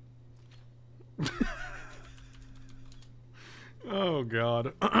 Oh,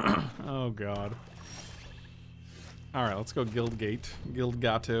 God. Oh, God. Alright, let's go Guildgate.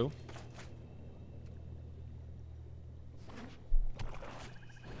 Guildgato.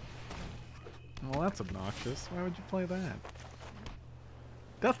 Well, that's obnoxious. Why would you play that?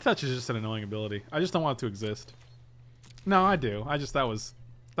 Death Touch is just an annoying ability. I just don't want it to exist. No, I do. I just that was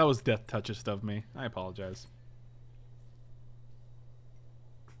Death Touchist of me. I apologize.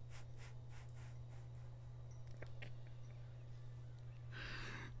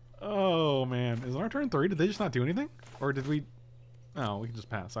 Oh man, is it our turn 3? Did they just not do anything, or did we? Oh, we can just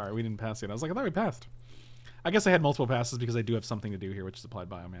pass. All right, we didn't pass yet. I was like, I thought we passed. I guess I had multiple passes because I do have something to do here, which is Applied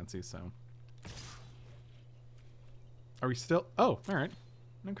Biomancy. So, are we still? Oh, all right.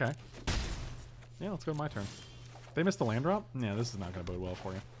 Okay. Yeah, let's go to my turn. They missed the land drop? Yeah, this is not going to bode well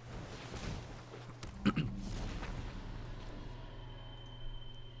for you.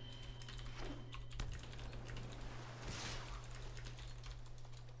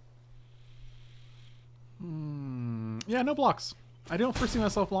 Yeah, no blocks. I don't foresee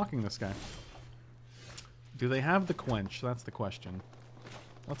myself blocking this guy. Do they have the quench? That's the question.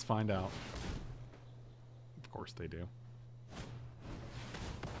 Let's find out. Of course they do.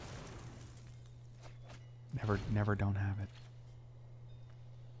 Never don't have it.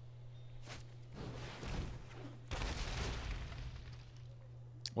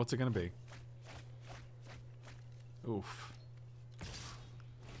 What's it gonna be? Oof.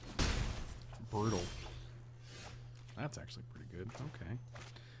 Brutal. That's actually pretty good. Okay.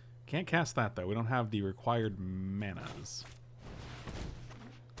 Can't cast that though. We don't have the required manas.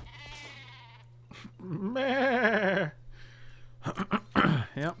 Meh.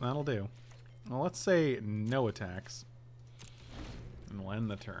 Yep, that'll do. Well, let's say no attacks. And we'll end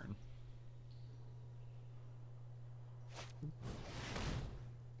the turn.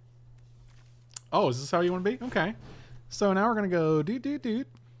 Oh, is this how you want to be? Okay. So now we're going to go doot.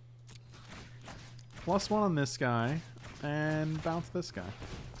 +1 on this guy. And bounce this guy.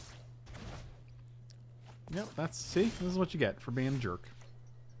 Yep, see? This is what you get for being a jerk.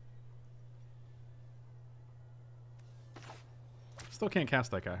 Still can't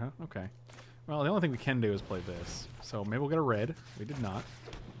cast that guy, huh? Okay. Well, the only thing we can do is play this. So maybe we'll get a red. We did not.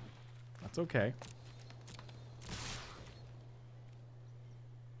 That's okay.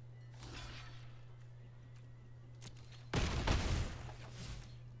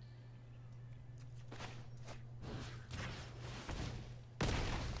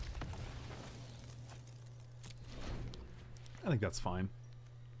 I think that's fine.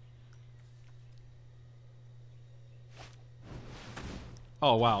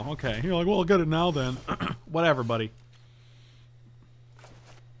 Oh, wow. Okay. You're like, well, I'll get it now then. Whatever, buddy.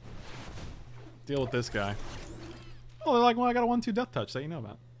 Deal with this guy. Oh, they're like, well, I got a 1/2 death touch that you know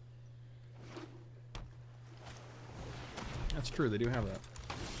about. That's true. They do have that.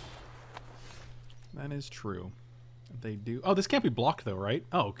 That is true. They do. Oh, this can't be blocked, though, right?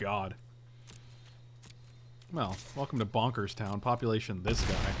 Oh, God. Well, welcome to Bonkers Town. Population this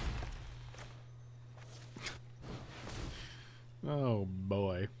guy. Oh,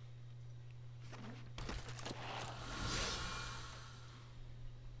 boy.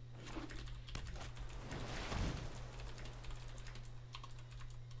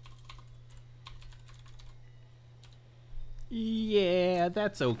 Yeah,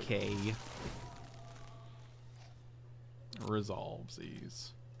 that's okay. Resolves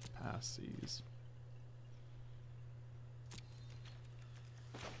these. Pass these.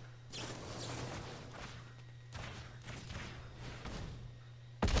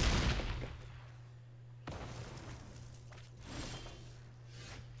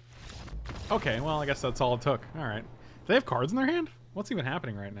 Okay, well, I guess that's all it took. Alright. Do they have cards in their hand? What's even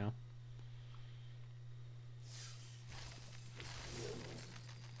happening right now?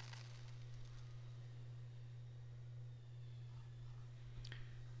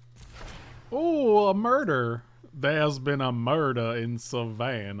 Oh, a murder. There's been a murder in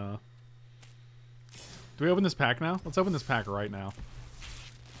Savannah. Do we open this pack now? Let's open this pack right now.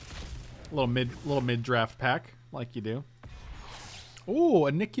 A little mid draft pack, like you do. Oh,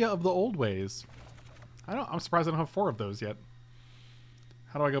 a Nikia of the old ways. I'm surprised I don't have 4 of those yet.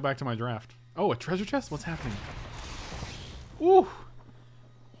 How do I go back to my draft? Oh, a treasure chest? What's happening? Ooh.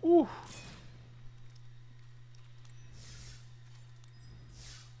 Ooh.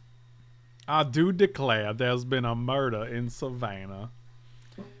 I do declare there's been a murder in Savannah.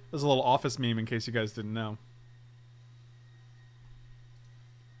 There's a little Office meme in case you guys didn't know.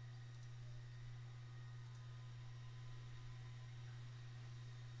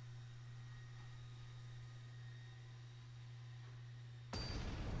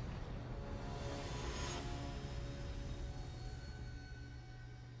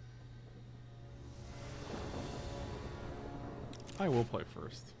 I will play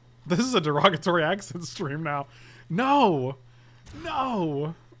first. This is a derogatory accent stream now. No!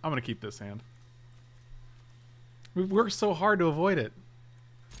 No! I'm gonna keep this hand. We've worked so hard to avoid it.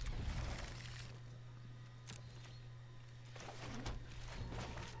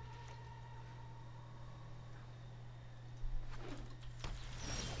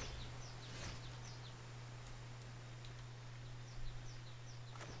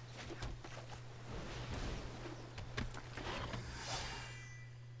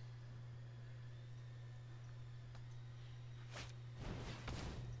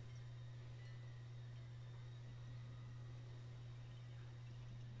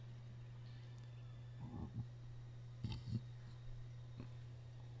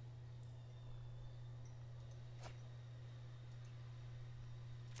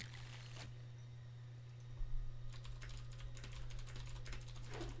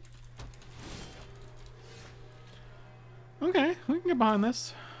 Okay, we can get behind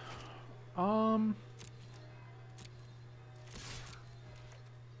this. So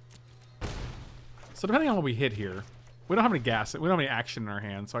depending on what we hit here, we don't have any gas. We don't have any action in our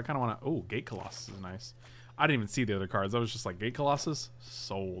hand, so I kind of want to... Oh, Gate Colossus is nice. I didn't even see the other cards. I was just like, Gate Colossus?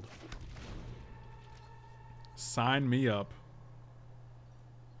 Sold. Sign me up.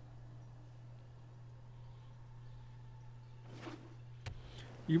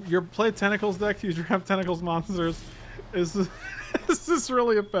 Your play Tentacles deck, you draft Tentacles monsters. Is this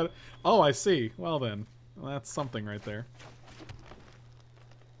really a pet? Oh, I see. Well then, well, that's something right there.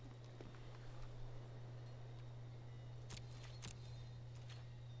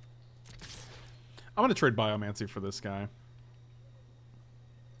 I'm gonna trade Biomancy for this guy.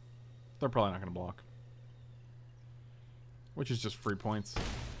 They're probably not gonna block. Which is just free points.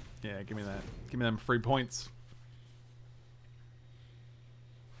 Yeah, give me that. Give me them free points.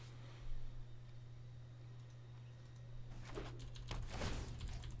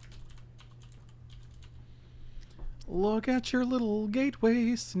 Look at your little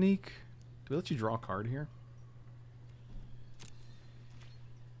gateway sneak. Do we let you draw a card here?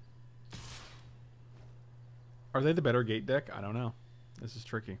 Are they the better gate deck? I don't know. This is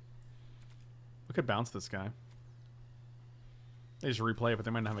tricky. We could bounce this guy. They just replay it, but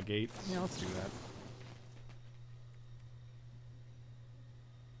they might not have a gate. Yeah, let's do that.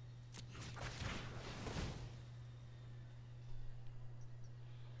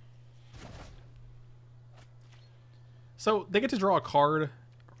 So they get to draw a card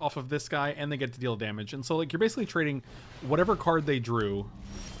off of this guy, and they get to deal damage. And so, like, you're basically trading whatever card they drew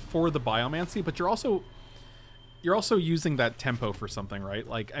for the Biomancy, but you're also using that tempo for something, right?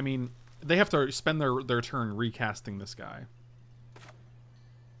 Like, I mean, they have to spend their turn recasting this guy.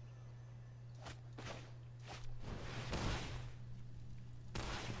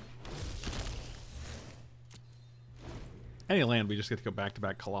 Any land, we just get to go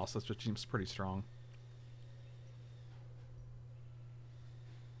back-to-back Colossus, which seems pretty strong.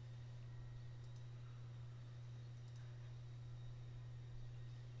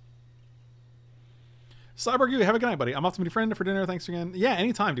 Cyborg, have a good night, buddy. I'm off to meet a friend for dinner. Thanks again. Yeah,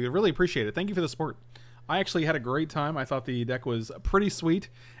 anytime, dude. Really appreciate it. Thank you for the support. I actually had a great time. I thought the deck was pretty sweet,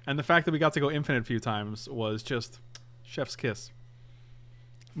 and the fact that we got to go infinite a few times was just chef's kiss.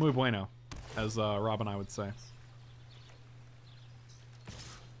 Muy bueno, as Rob and I would say.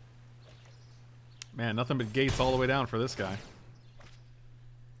 Man, nothing but gates all the way down for this guy.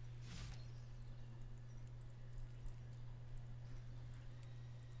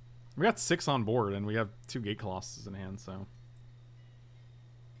 We got 6 on board, and we have 2 Gate Colossus in hand, so...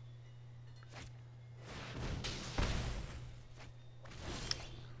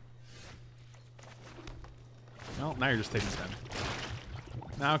 Well, now you're just taking 10.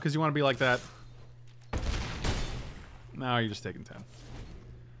 Now, because you want to be like that. Now you're just taking 10.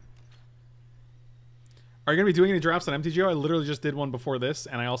 Are you going to be doing any drafts on MTGO? I literally just did one before this,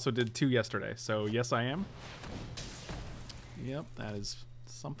 and I also did 2 yesterday. So, yes, I am. Yep, that is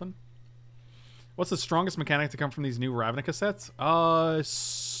something. What's the strongest mechanic to come from these new Ravnica sets?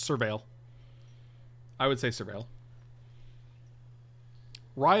 Surveil. I would say Surveil.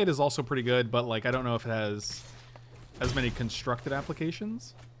 Riot is also pretty good, but like I don't know if it has as many constructed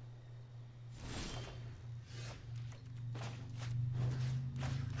applications.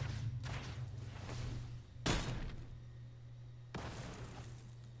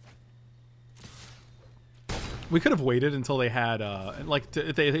 We could have waited until they had,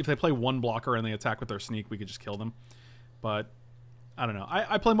 if they play one blocker and they attack with their sneak, we could just kill them. But, I don't know.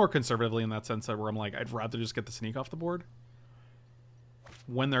 I play more conservatively in that sense, where I'm like, I'd rather just get the sneak off the board.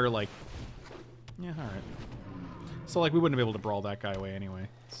 When they're like, yeah, alright. So, like, we wouldn't be able to brawl that guy away anyway,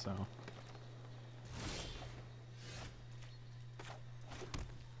 so...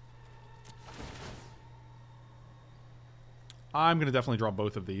 I'm going to definitely draw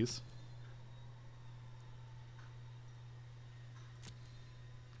both of these.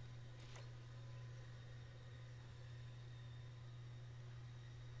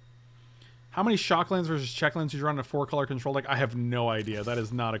 How many shocklands versus checklands you draw in a 4-color control deck? I have no idea. That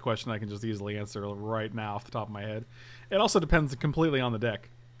is not a question I can just easily answer right now off the top of my head. It also depends completely on the deck.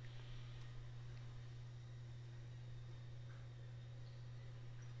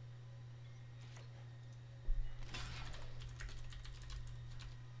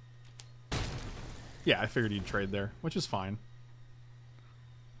 Yeah, I figured you'd trade there, which is fine.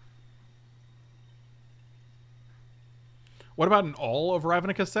 What about in all of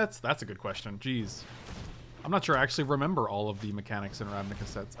Ravnica sets? That's a good question. Jeez. I'm not sure I actually remember all of the mechanics in Ravnica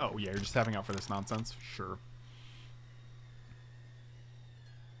sets. Oh, yeah, you're just having out for this nonsense? Sure.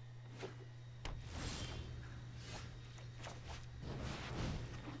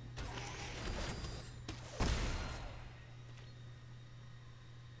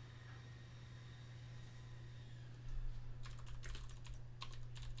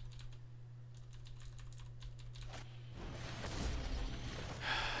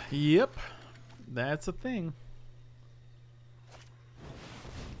 Yep, that's a thing.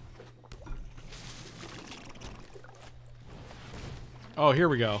 Oh, here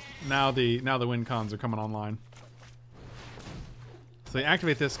we go. Now the win cons are coming online. So they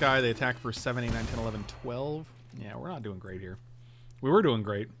activate this guy, they attack for 7, 8, 9, 10, 11, 12. Yeah, we're not doing great here. We were doing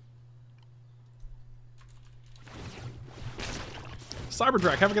great.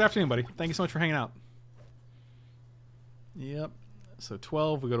 Cyberdrac, have a good afternoon, buddy. Thank you so much for hanging out. Yep. So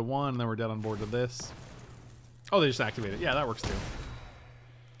 12, we go to 1, and then we're dead on board to this. Oh, they just activate it. Yeah, that works too.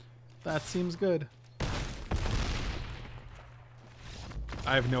 That seems good.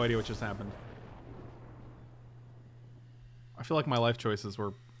 I have no idea what just happened. I feel like my life choices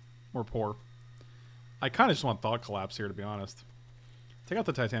were poor. I kind of just want Thought Collapse here, to be honest. Take out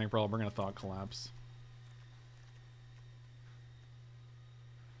the Titanic Brawl, bring in a Thought Collapse.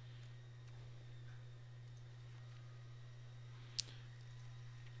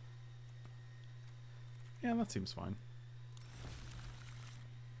 Yeah, that seems fine.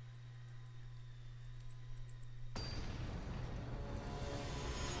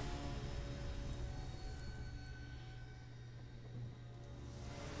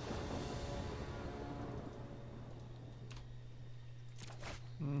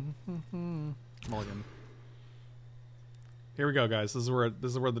 Mulligan. Here we go, guys. This is where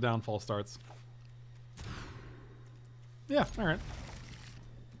the downfall starts. Yeah, all right.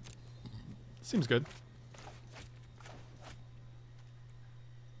 Seems good.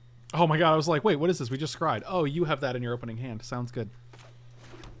 Oh my god, I was like, wait, what is this? We just scryed. Oh, you have that in your opening hand. Sounds good.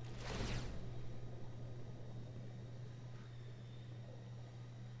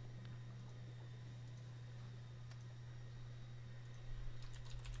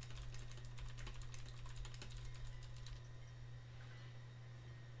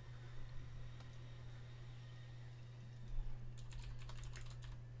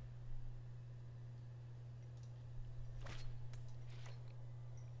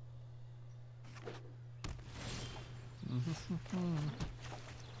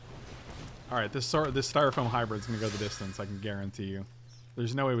 Alright, this styrofoam hybrid's gonna go the distance, I can guarantee you.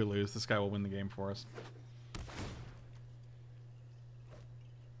 There's no way we lose. This guy will win the game for us.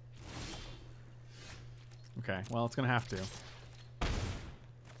 Okay, well, it's gonna have to.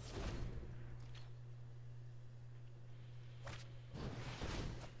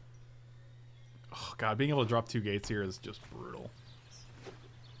 Oh god, being able to drop 2 gates here is just brutal.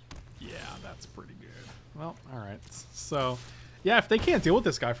 Yeah, that's pretty good. Well, alright. So, yeah, if they can't deal with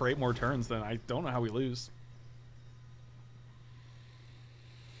this guy for 8 more turns, then I don't know how we lose.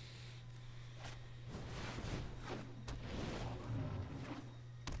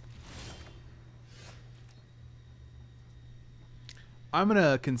 I'm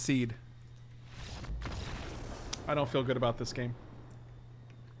gonna concede. I don't feel good about this game.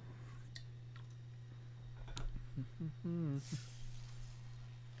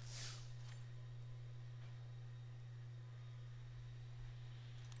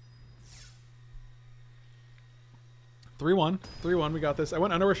 3-1. 3-1, we got this. I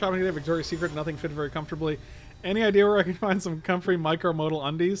went underwear shopping today, Victoria's Secret, nothing fit very comfortably. Any idea where I can find some comfy micromodal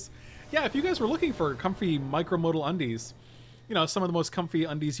undies? Yeah, if you guys were looking for comfy micromodal undies, you know, some of the most comfy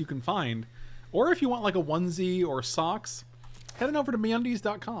undies you can find, or if you want like a onesie or socks, head on over to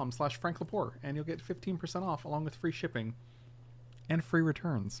meundies.com/FrankLepore and you'll get 15% off along with free shipping and free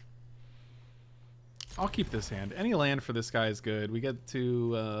returns. I'll keep this hand. Any land for this guy is good. We get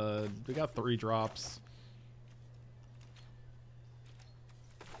to, we got 3 drops.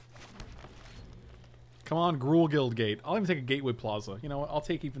 Come on, Gruul Guild Gate. I'll even take a Gatewood Plaza. You know what? I'll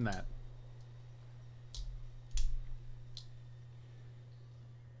take even that.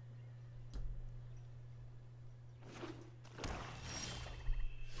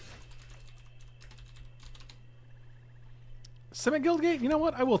 Simic Guild Gate? You know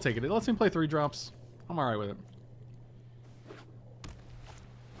what? I will take it. It lets me play 3 drops. I'm alright with it.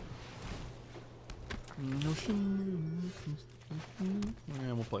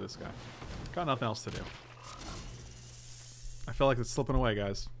 Yeah, we'll play this guy. Got nothing else to do. I feel like it's slipping away,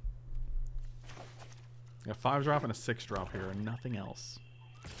 guys. Got 5 drop and a 6 drop here, and nothing else.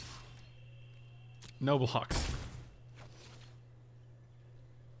 No blocks.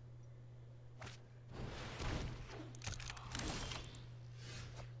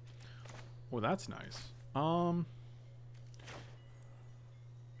 Oh, that's nice.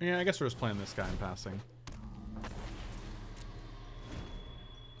 Yeah, I guess we're just playing this guy and passing.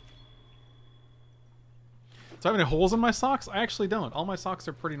 Do I have any holes in my socks? I actually don't. All my socks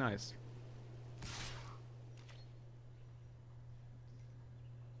are pretty nice.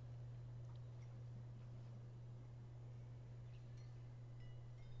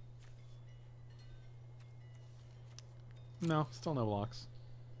 No, still no blocks.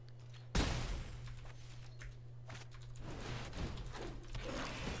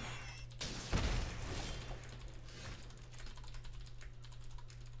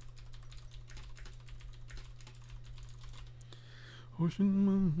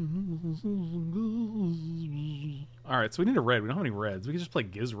 Alright, so we need a red. We don't have any reds. We can just play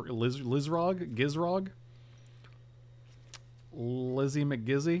Gizrog? Lizzie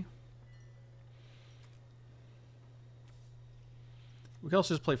McGizzy? We can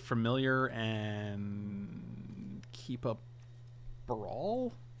also just play Familiar and keep up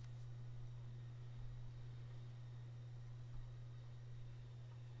Brawl?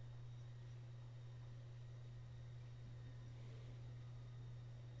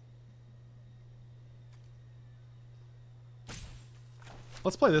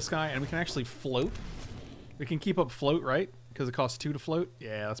 Let's play this guy, and we can actually float. We can keep up float, right? Because it costs 2 to float?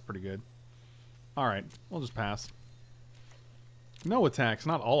 Yeah, that's pretty good. Alright, we'll just pass. No attacks,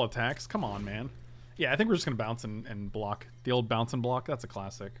 not all attacks. Come on, man. Yeah, I think we're just going to bounce and block. The old bounce and block, that's a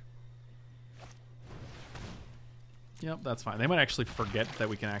classic. Yep, that's fine. They might actually forget that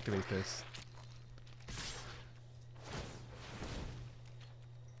we can activate this.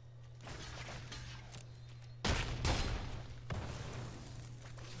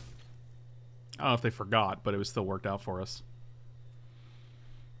 I don't know if they forgot, but it was still worked out for us.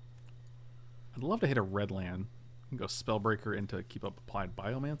 I'd love to hit a red land. And go Spellbreaker into keep up Applied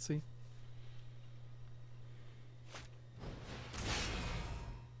Biomancy.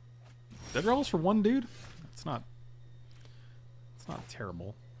 Dead Rebels for one dude? It's not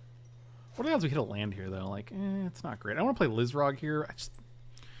terrible. What are the odds we hit a land here, though? Like, it's not great. I want to play Lizrog here.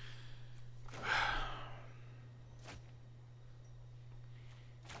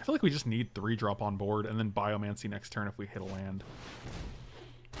 I feel like we just need 3-drop on board and then Biomancy next turn if we hit a land.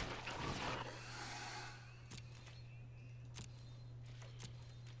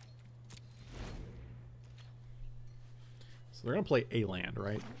 So they're going to play a land,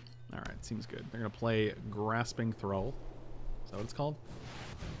 right? Alright, seems good. They're going to play Grasping Thrall. Is that what it's called?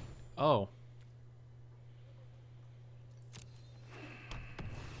 Oh.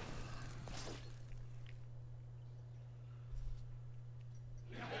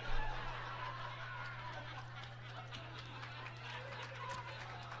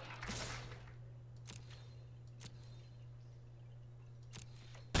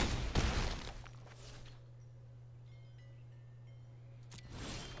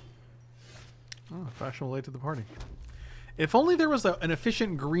 Oh, fashionable late to the party. If only there was an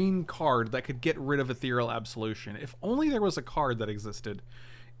efficient green card that could get rid of Ethereal Absolution. If only there was a card that existed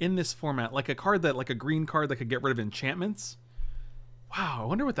in this format, like a card that, like a green card that could get rid of enchantments. Wow, I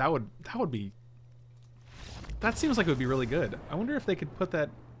wonder what that would be. That seems like it would be really good. I wonder if they could put that.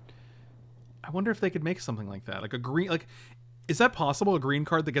 I wonder if they could make something like that, like a green. Like, is that possible? A green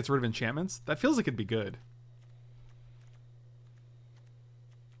card that gets rid of enchantments? That feels like it'd be good.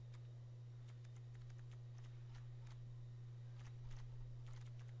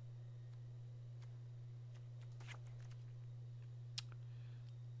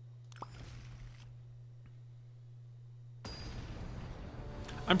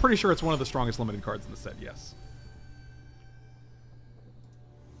 I'm pretty sure it's one of the strongest limited cards in the set, yes.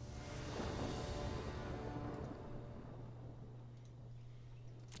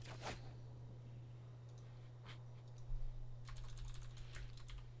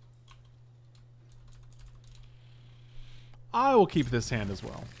 I will keep this hand as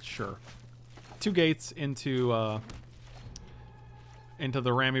well, sure. 2 gates into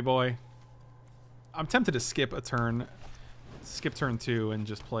the Rammy Boy. I'm tempted to skip a turn. Skip turn 2 and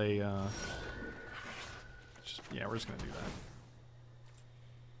just play, yeah, we're just gonna do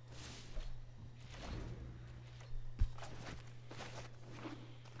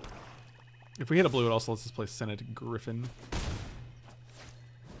that. If we hit a blue, it also lets us play Senate Griffin.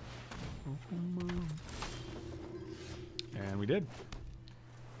 And we did.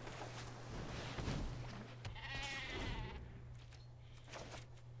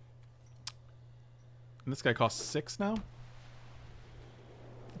 And this guy costs 6 now?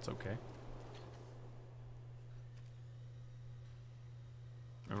 It's okay.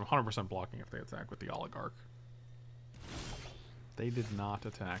 I'm 100% blocking if they attack with the Oligarch. They did not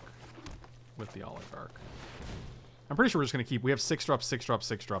attack with the Oligarch. I'm pretty sure we're just going to keep... We have 6-drop, 6-drop,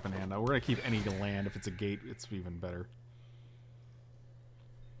 6-drop in hand. We're going to keep any land. If it's a gate, it's even better.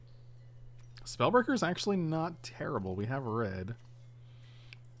 Spellbreaker is actually not terrible. We have red.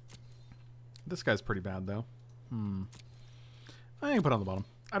 This guy's pretty bad, though. I can put it on the bottom.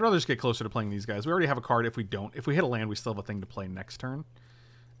 I'd rather just get closer to playing these guys. We already have a card. If we don't, if we hit a land, we still have a thing to play next turn.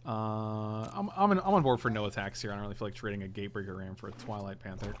 I'm on board for no attacks here. I don't really feel like trading a Gatebreaker Ram for a Twilight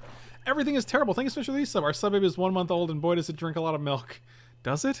Panther. Everything is terrible. Thank you so much for these sub. Our sub baby is 1 month old, and boy, does it drink a lot of milk.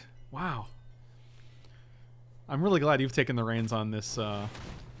 Does it? Wow. I'm really glad you've taken the reins on this, on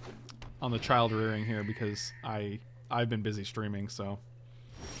the child rearing here, because I've been busy streaming, so.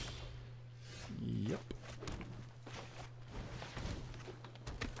 Yep.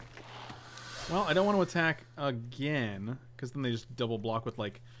 Well, I don't want to attack again, because then they just double block with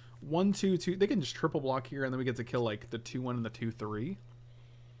like 1, 2, 2. They can just triple block here, and then we get to kill like the 2-1 and the 2-3.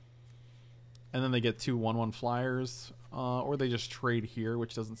 And then they get 2 1/1 flyers, or they just trade here,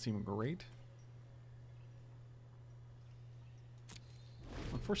 which doesn't seem great.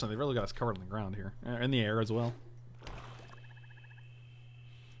 Unfortunately, they really got us covered on the ground here, in the air as well.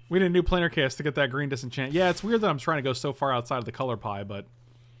 We need a new planar cast to get that green disenchant. Yeah, it's weird that I'm trying to go so far outside of the color pie, but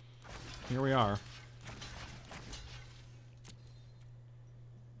here we are.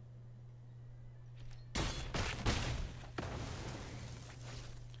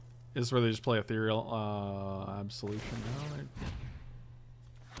 Is this where they just play Ethereal Absolution now?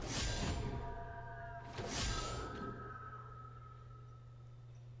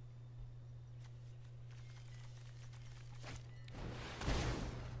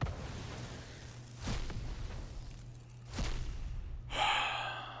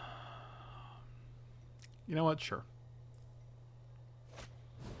 You know what? Sure.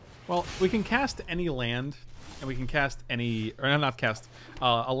 Well, we can cast any land, and we can cast any... Or not cast.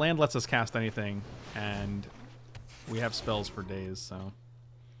 A land lets us cast anything, and we have spells for days, so...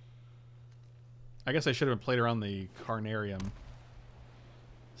 I guess I should have played around the Carnarium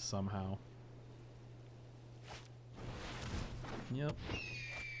somehow. Yep.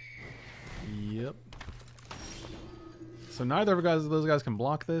 Yep. So neither of those guys can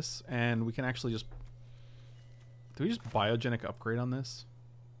block this, and we can actually just... Do we just biogenic upgrade on this?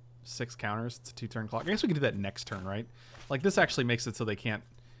 6 counters, it's a 2-turn clock. I guess we can do that next turn, right? Like, this actually makes it so they can't...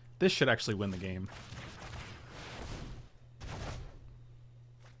 This should actually win the game.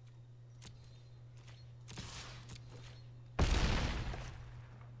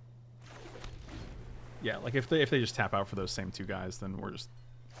 Yeah, like if they just tap out for those same 2 guys, then we're just...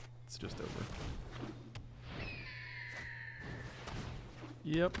 It's just over.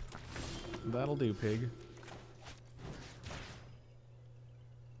 Yep. That'll do, pig.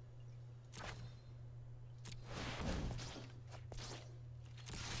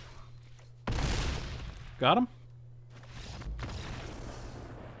 Got him?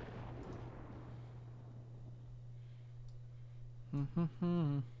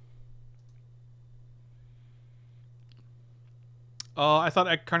 I thought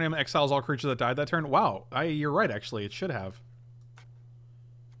Carnium exiles all creatures that died that turn. Wow, you're right, actually. It should have.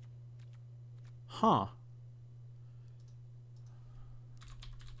 Huh.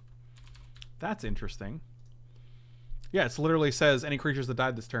 That's interesting. Yeah, it literally says any creatures that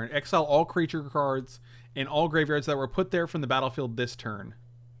died this turn. Exile all creature cards in all graveyards that were put there from the battlefield this turn.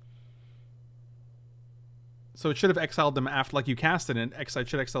 So it should have exiled them after, like, you cast it, and it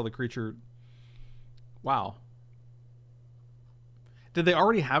should exile the creature. Wow. Did they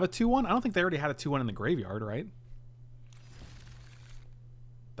already have a 2-1? I don't think they already had a 2-1 in the graveyard, right?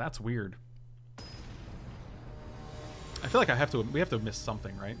 That's weird. I feel like we have to miss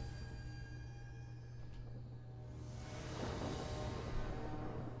something, right?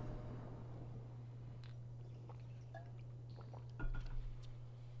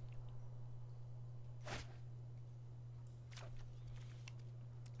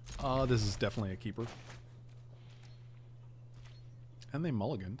 This is definitely a keeper. And they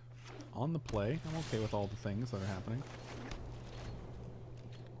mulliganed. On the play. I'm okay with all the things that are happening.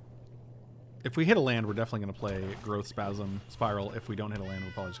 If we hit a land, we're definitely going to play Growth Spasm Spiral. If we don't hit a land,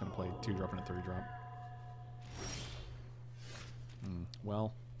 we're probably just going to play 2-drop and a 3-drop.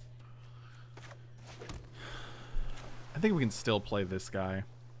 Well. I think we can still play this guy.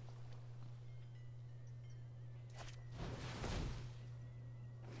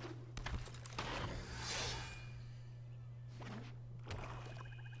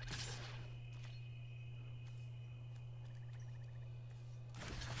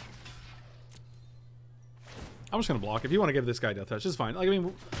 I'm just going to block. If you want to give this guy Death Touch, it's fine. Like, I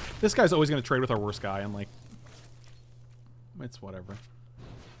mean, this guy's always going to trade with our worst guy, and, like, it's whatever.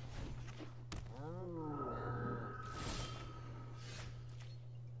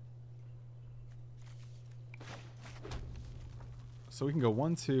 So we can go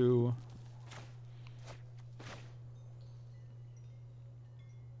 1, 2...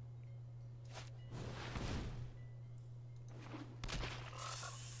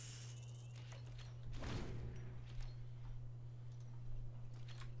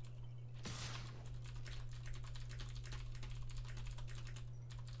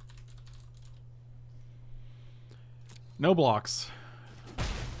 No blocks. That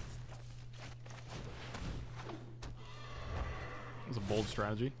was a bold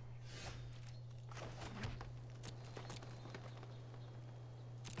strategy.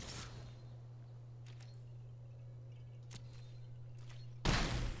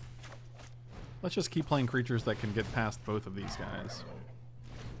 Let's just keep playing creatures that can get past both of these guys.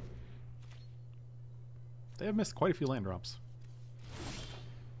 They have missed quite a few land drops.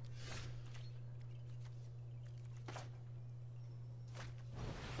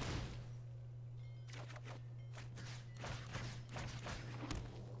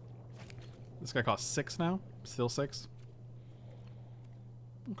 This guy costs 6 now? Still 6?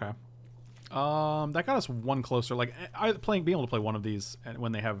 Okay. That got us 1 closer. Like, being able to play one of these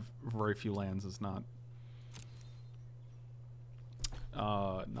when they have very few lands is not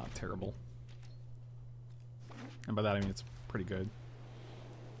terrible. And by that I mean it's pretty good.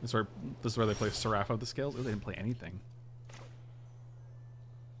 This is where they play Seraph of the Scales. Oh, they didn't play anything.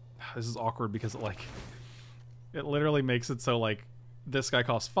 This is awkward because it literally makes it so, like, this guy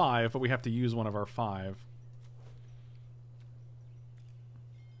costs 5, but we have to use one of our 5.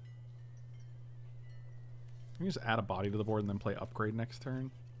 Can you just add a body to the board and then play upgrade next turn?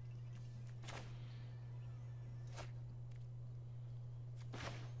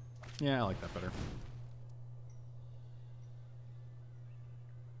 Yeah, I like that better.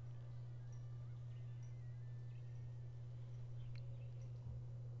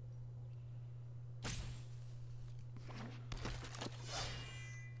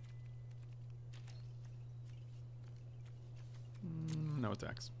 No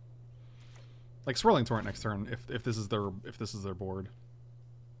attacks. Like Swirling Torrent next turn, if this is their board,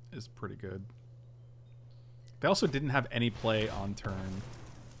 is pretty good. They also didn't have any play on turn.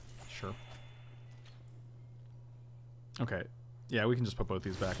 Sure. Okay. Yeah, we can just put both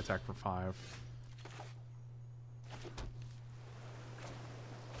these back. Attack for 5.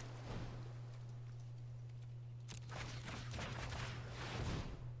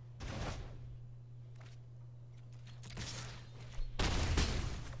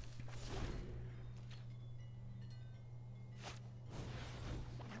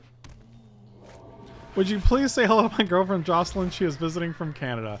 Would you please say hello to my girlfriend Jocelyn? She is visiting from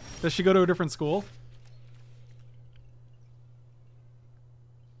Canada. Does she go to a different school?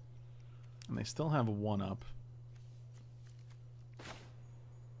 And they still have 1 up.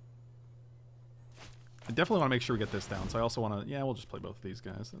 I definitely want to make sure we get this down. So I also want to... Yeah, we'll just play both of these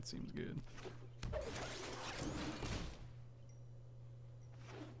guys. That seems good.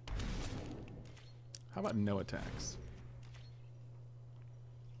 How about no attacks?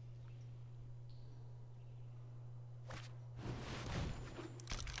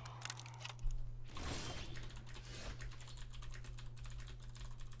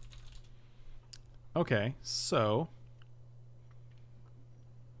 Okay, so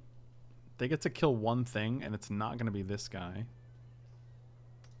they get to kill one thing, and it's not going to be this guy.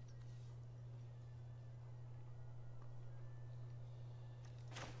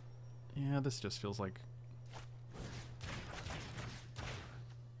 Yeah, this just feels like...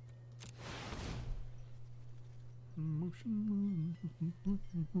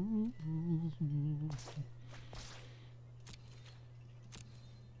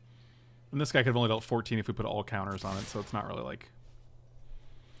 And this guy could have only dealt 14 if we put all counters on it, so it's not really like...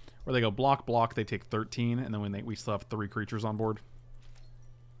 Where they go block, block, they take 13, and then when we still have 3 creatures on board.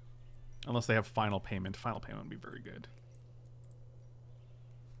 Unless they have final payment. Final payment would be very good.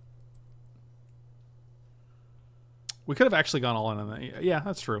 We could have actually gone all in on that. Yeah,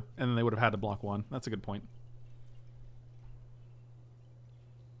 that's true. And then they would have had to block 1. That's a good point.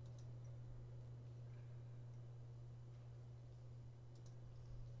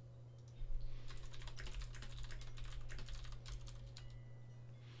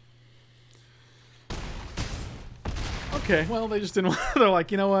 Okay, well, they just didn't. They're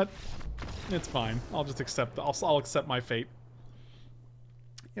like, you know what? It's fine. I'll just accept. I'll accept my fate.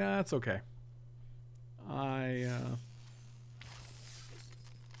 Yeah, that's okay.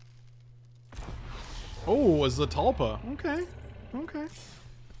 Oh, a Zatalpa. Okay, okay.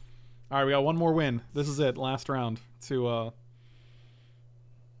 All right, we got one more win. This is it. Last round to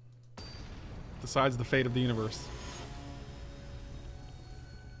decides the fate of the universe.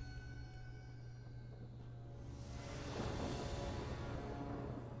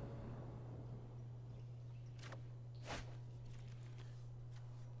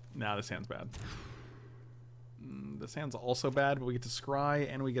 Nah, this hand's bad. This hand's also bad, but we get to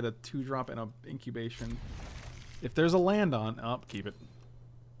scry, and we get a 2-drop and a incubation. If there's a land on... Oh, keep it.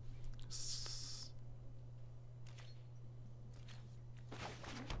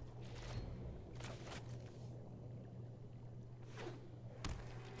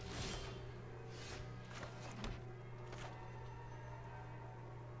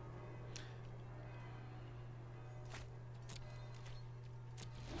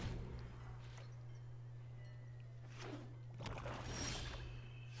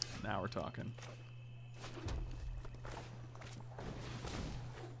 Now we're talking.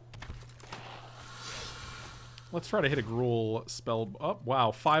 Let's try to hit a Gruul spell. Oh,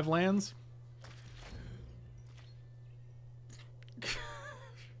 wow. 5 lands?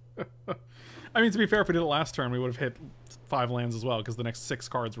 I mean, to be fair, if we did it last turn, we would have hit 5 lands as well, because the next 6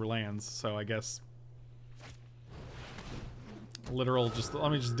 cards were lands. So I guess... Literal, just...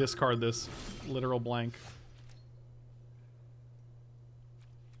 Let me just discard this. Literal blank.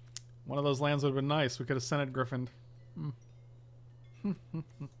 One of those lands would have been nice. We could have sent it Griffined. No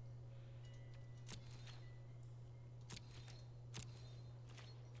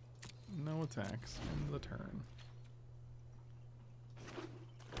attacks. End the turn.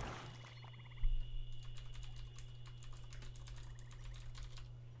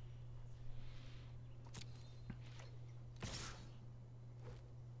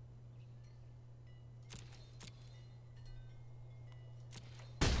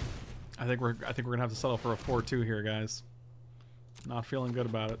 I think we're gonna have to settle for a 4-2 here, guys. Not feeling good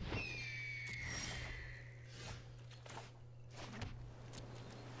about it.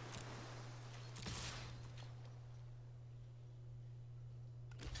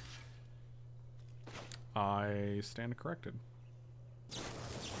 I stand corrected.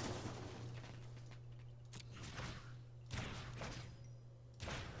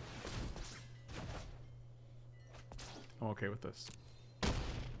 I'm okay with this.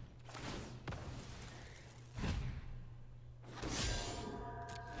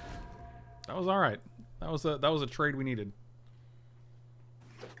 That was all right. That was a trade we needed.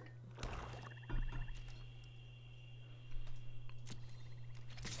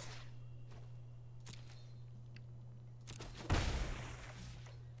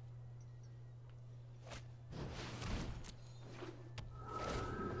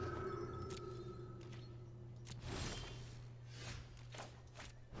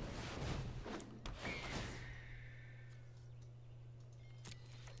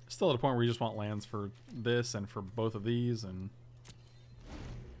 Still at a point where you just want lands for this and for both of these and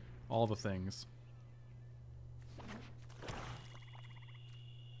all the things.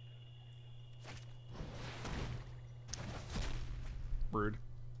 Rude.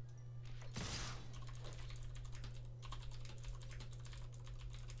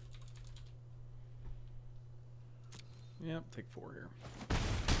 Yep, take 4 here.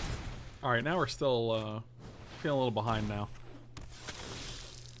 Alright, now we're still feeling a little behind now.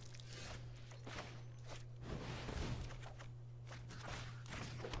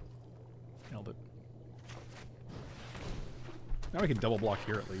 Nailed it. Now we can double block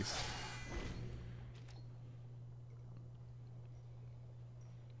here at least.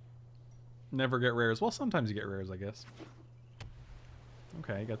 Never get rares. Well, sometimes you get rares, I guess.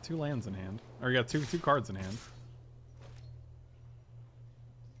 Okay, you got 2 lands in hand. Or you got two cards in hand.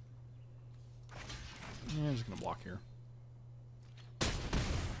 Yeah, I'm just gonna block here.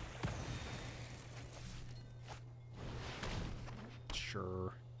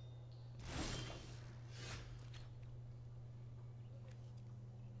 Sure.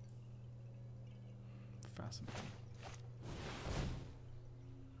 Fascinating.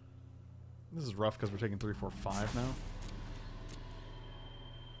 This is rough because we're taking 3, 4, 5 now.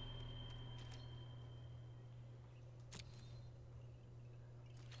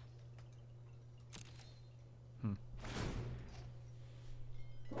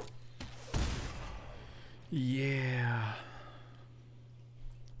 Yeah.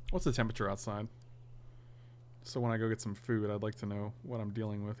 What's the temperature outside? So when I go get some food, I'd like to know what I'm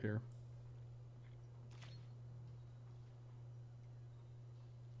dealing with here.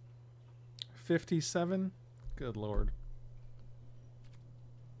 57? Good lord.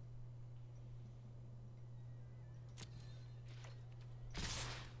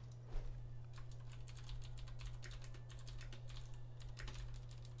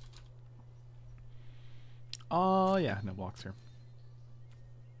 Oh, yeah, no blocks here.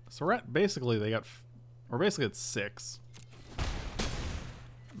 So we're at basically, we're basically at 6.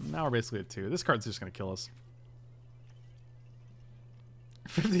 Now we're basically at 2. This card's just going to kill us.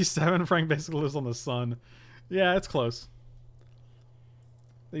 57, Frank basically lives on the sun. Yeah, it's close.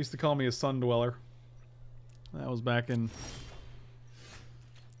 They used to call me a sun dweller. That was back in...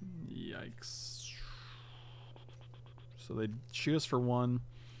 Yikes. So they shoot us for 1,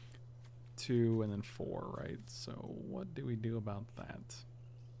 2, and then 4, right? So what do we do about that?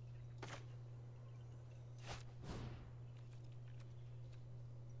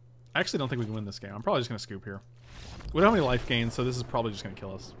 I actually don't think we can win this game. I'm probably just going to scoop here. We don't have any life gains, so this is probably just going to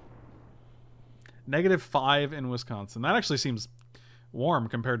kill us. -5 in Wisconsin. That actually seems warm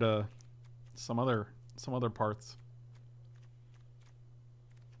compared to some other parts.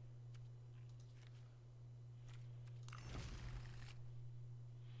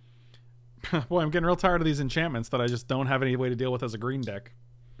 Boy, I'm getting real tired of these enchantments that I just don't have any way to deal with as a green deck.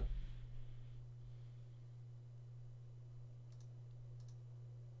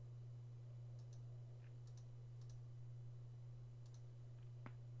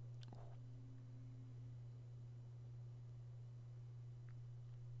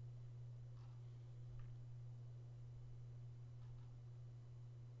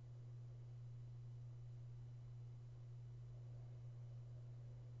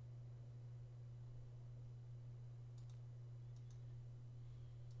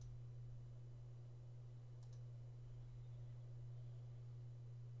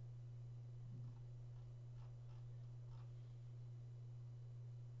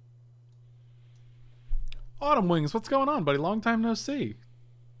 Autumn Wings, what's going on, buddy? Long time no see.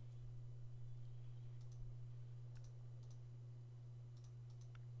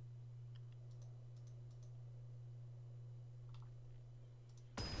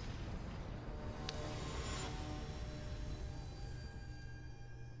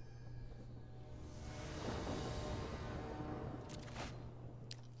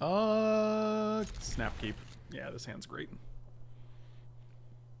 Snap keep. Yeah, this hand's great.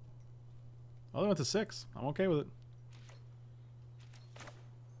 Oh, they went to 6. I'm okay with it.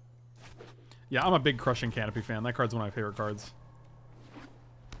 Yeah, I'm a big Crushing Canopy fan. That card's one of my favorite cards.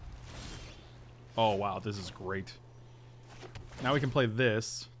 Oh, wow, this is great. Now we can play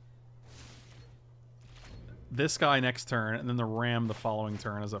this. This guy next turn, and then the Ram the following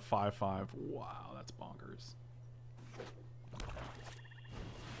turn as a 5/5. Wow, that's bonkers.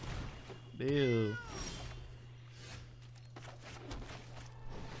 Ew.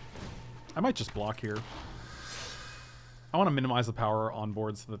 I might just block here. I want to minimize the power on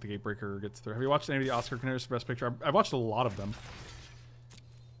board so that the Gatebreaker gets through. Have you watched any of the Oscar contenders for Best Picture? I've watched a lot of them.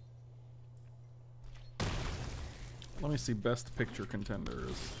 Let me see Best Picture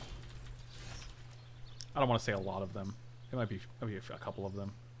contenders. I don't want to say a lot of them. It might be a couple of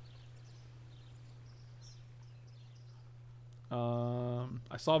them.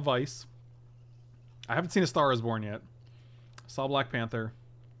 I saw Vice. I haven't seen A Star Is Born yet. Saw Black Panther.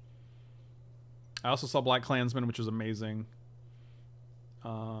 I also saw Black Klansman, which was amazing.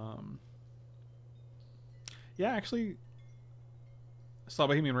 Yeah, actually, saw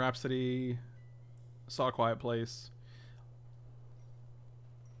Bohemian Rhapsody. Saw A Quiet Place.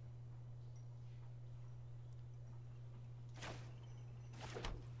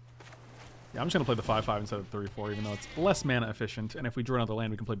 Yeah, I'm just going to play the 5/5 instead of the 3/4, even though it's less mana efficient. And if we draw another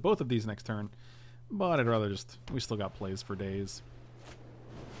land, we can play both of these next turn. But I'd rather just... We still got plays for days.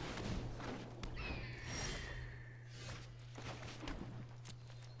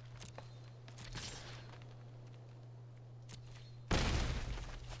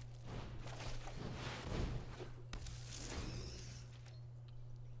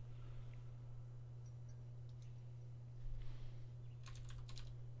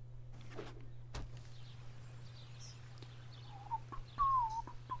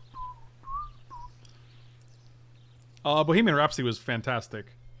 Bohemian Rhapsody was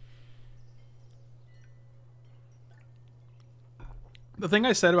fantastic. The thing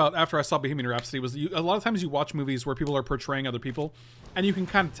I said about after I saw Bohemian Rhapsody was a lot of times you watch movies where people are portraying other people, and you can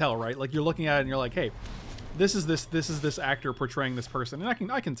kind of tell, right? Like you're looking at it and you're like, hey, this is this actor portraying this person,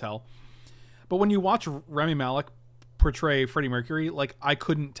 and I can tell. But when you watch Rami Malek portray Freddie Mercury, like I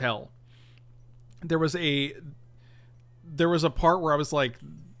couldn't tell. There was a part where I was like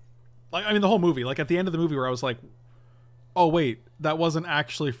I mean the whole movie, like at the end of the movie where I was like, oh wait, that wasn't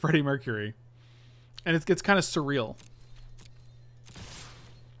actually Freddie Mercury. And it gets kind of surreal.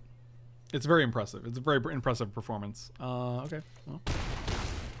 It's very impressive. It's a very impressive performance. Okay. Well.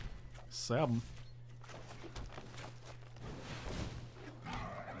 Sam.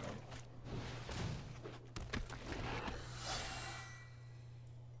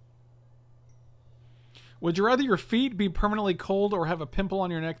 Would you rather your feet be permanently cold or have a pimple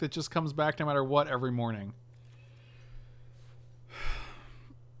on your neck that just comes back no matter what every morning?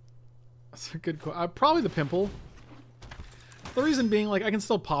 That's a good question. Probably the pimple. The reason being, like, I can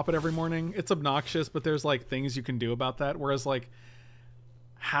still pop it every morning. It's obnoxious, but there's, like, things you can do about that. Whereas, like,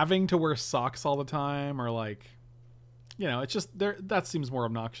 having to wear socks all the time or, like, you know, it's just, that seems more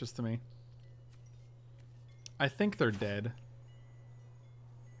obnoxious to me. I think they're dead.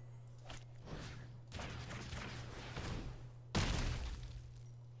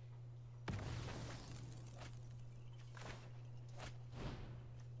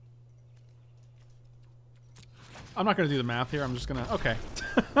 I'm not going to do the math here. I'm just going to... Okay.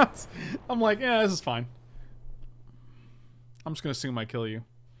 I'm like, yeah, this is fine. I'm just going to assume I kill you.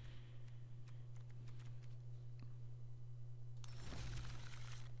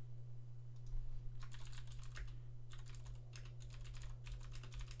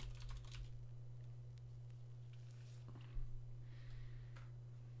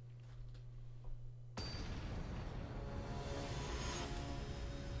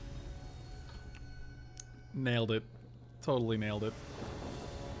 Nailed it. Totally nailed it.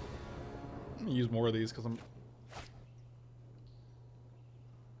 I'm gonna use more of these because I'm...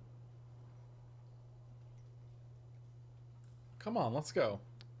 Come on, let's go.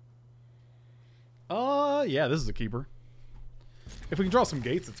 Yeah, this is a keeper. If we can draw some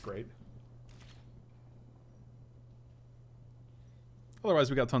gates, it's great. Otherwise,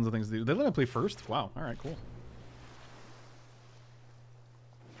 we got tons of things to do. They let me play first? Wow. Alright, cool.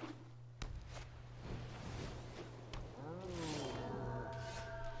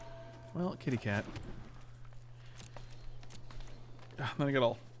 Well, kitty cat. Then I got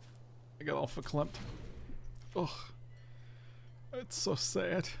all verklempt. Ugh. It's so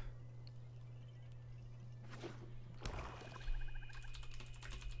sad.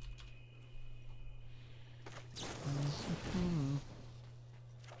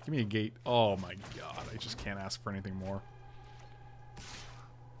 Give me a gate. Oh my god, I just can't ask for anything more.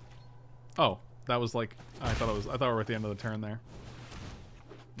 Oh, that was like I thought we were at the end of the turn there.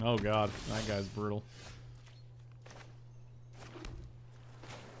 Oh god, that guy's brutal.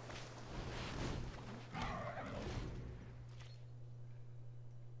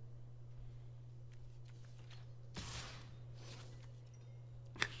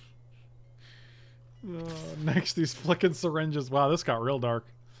 Next, these flicking syringes. Wow, this got real dark.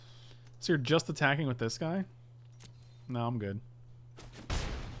 So you're just attacking with this guy? No, I'm good.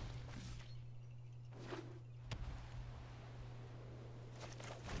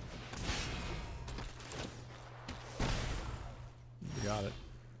 You got it.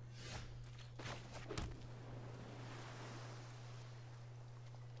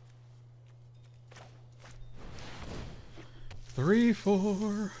 Three,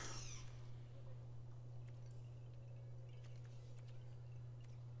 four.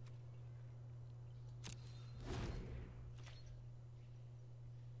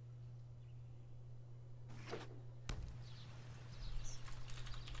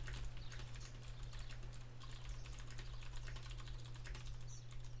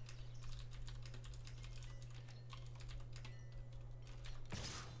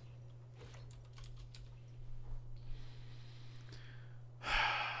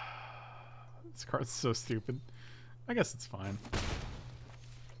 This card's so stupid. I guess it's fine.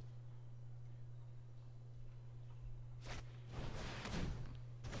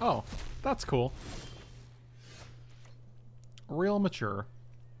 Oh, that's cool. Real mature.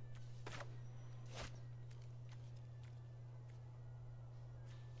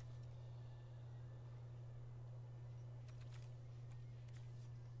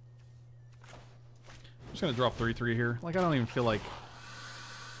 I'm just gonna drop 3/3 here. Like, I don't even feel like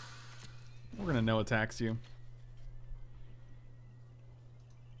we're gonna no attacks you.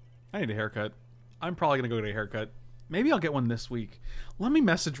 I need a haircut. I'm probably gonna go get a haircut. Maybe I'll get one this week. Let me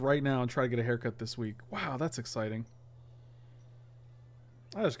message right now and try to get a haircut this week. Wow, that's exciting.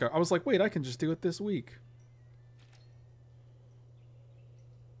 I was like, wait, I can just do it this week.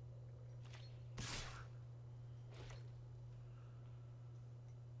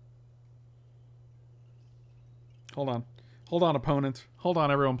 Hold on. Hold on, opponent. Hold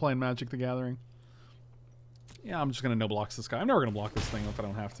on, everyone playing Magic the Gathering. Yeah, I'm just going to no-blocks this guy. I'm never going to block this thing if I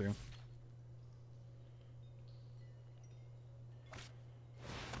don't have to.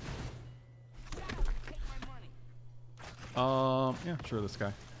 Yeah, sure, this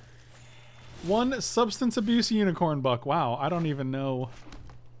guy. One substance abuse unicorn buck. Wow, I don't even know.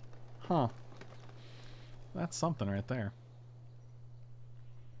 Huh. That's something right there.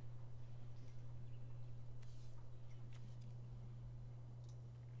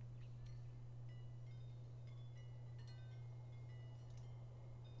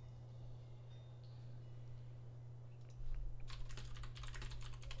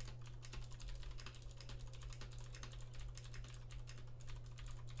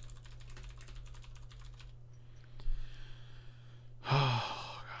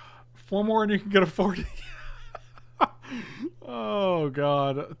 Four more and you can get a 40. Oh,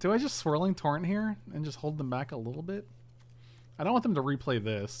 God. Do I just Swirling Torrent here and just hold them back a little bit? I don't want them to replay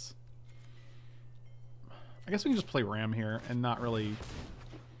this. I guess we can just play Ram here and not really...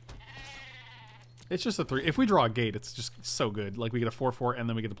 It's just a 3. If we draw a gate, it's just so good. Like, we get a 4/4 and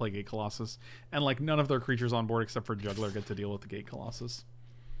then we get to play Gate Colossus. And, like, none of their creatures on board except for Juggler get to deal with the Gate Colossus.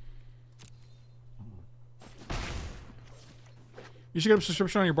 You should get a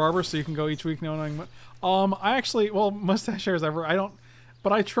subscription on your barber so you can go each week knowing what... I actually... Well, mustache hairs ever... I don't...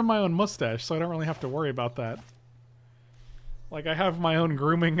 But I trim my own mustache, so I don't really have to worry about that. Like, I have my own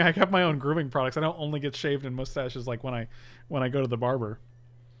grooming... I have my own grooming products. I don't only get shaved and mustaches, like, when I go to the barber.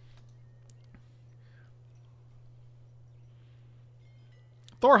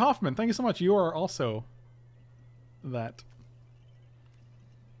 Thor Hoffman, thank you so much. You are also that.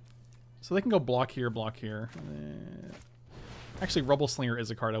 So they can go block here, block here. Actually, Rubble Slinger is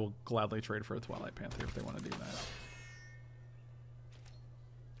a card I will gladly trade for a Twilight Panther if they want to do that.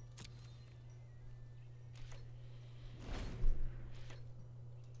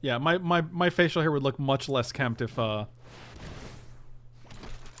 Yeah, my facial hair would look much less kempt if I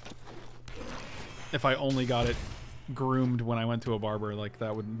only got it groomed when I went to a barber. Like,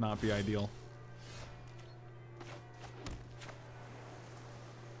 that would not be ideal.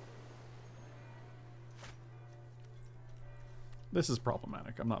 This is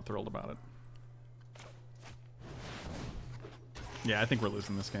problematic. I'm not thrilled about it. Yeah, I think we're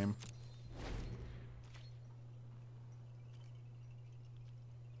losing this game.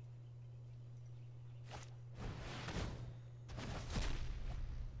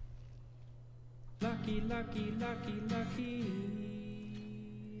 Lucky, lucky, lucky, lucky.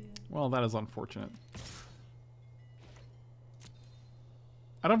 Well, that is unfortunate.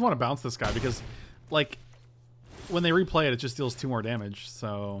 I don't want to bounce this guy because, like, when they replay it, it just deals 2 more damage.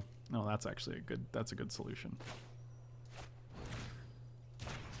 So, no, that's actually a good solution.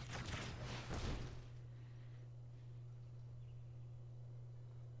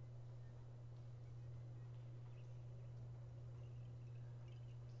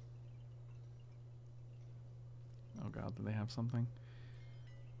 Oh god, do they have something?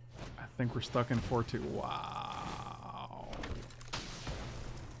 I think we're stuck in 4-2. Wow.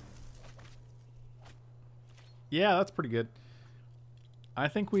 Yeah, that's pretty good. I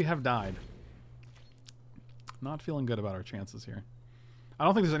think we have died. Not feeling good about our chances here. I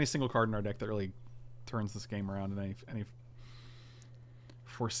don't think there's any single card in our deck that really turns this game around in any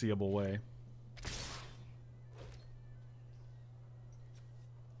foreseeable way.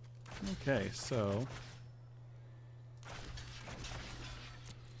 Okay, so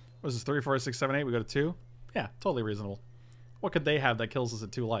what is this? 3, 4, 6, 7, 8. We go to 2. Yeah, totally reasonable. What could they have that kills us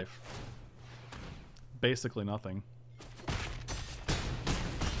at 2 life? Basically nothing.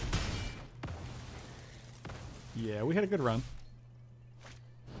 Yeah, we had a good run.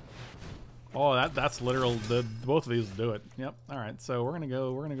 Oh, that's literal. Both of these do it. Yep. All right. So we're gonna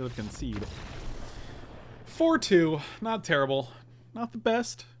go concede. 4-2. Not terrible. Not the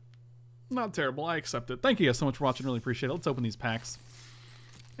best. Not terrible. I accept it. Thank you guys so much for watching. Really appreciate it. Let's open these packs.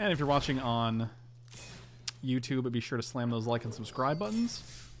 And if you're watching on YouTube, be sure to slam those like and subscribe buttons.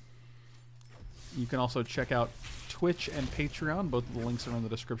 You can also check out Twitch and Patreon. Both of the links are in the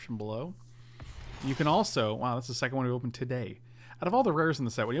description below. You can also... Wow, that's the second one we opened today. Out of all the rares in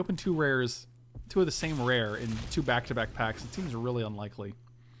the set, when you open 2 rares, 2 of the same rare in 2 back-to-back packs, it seems really unlikely.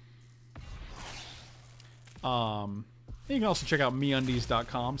 You can also check out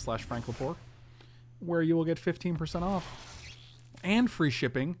meundies.com/FrankLepore, where you will get 15% off and free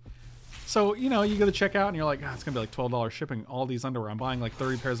shipping. So, you know, you go to checkout and you're like, it's going to be like $12 shipping. All these underwear. I'm buying like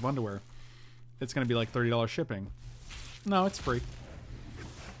 30 pairs of underwear. It's going to be like $30 shipping. No, it's free.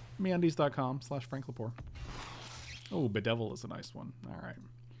 meundies.com/FrankLepore. Oh, Bedevil is a nice one. All right.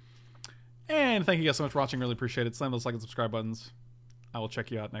 And thank you guys so much for watching. Really appreciate it. Slam those like and subscribe buttons. I will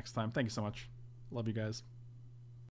check you out next time. Thank you so much. Love you guys.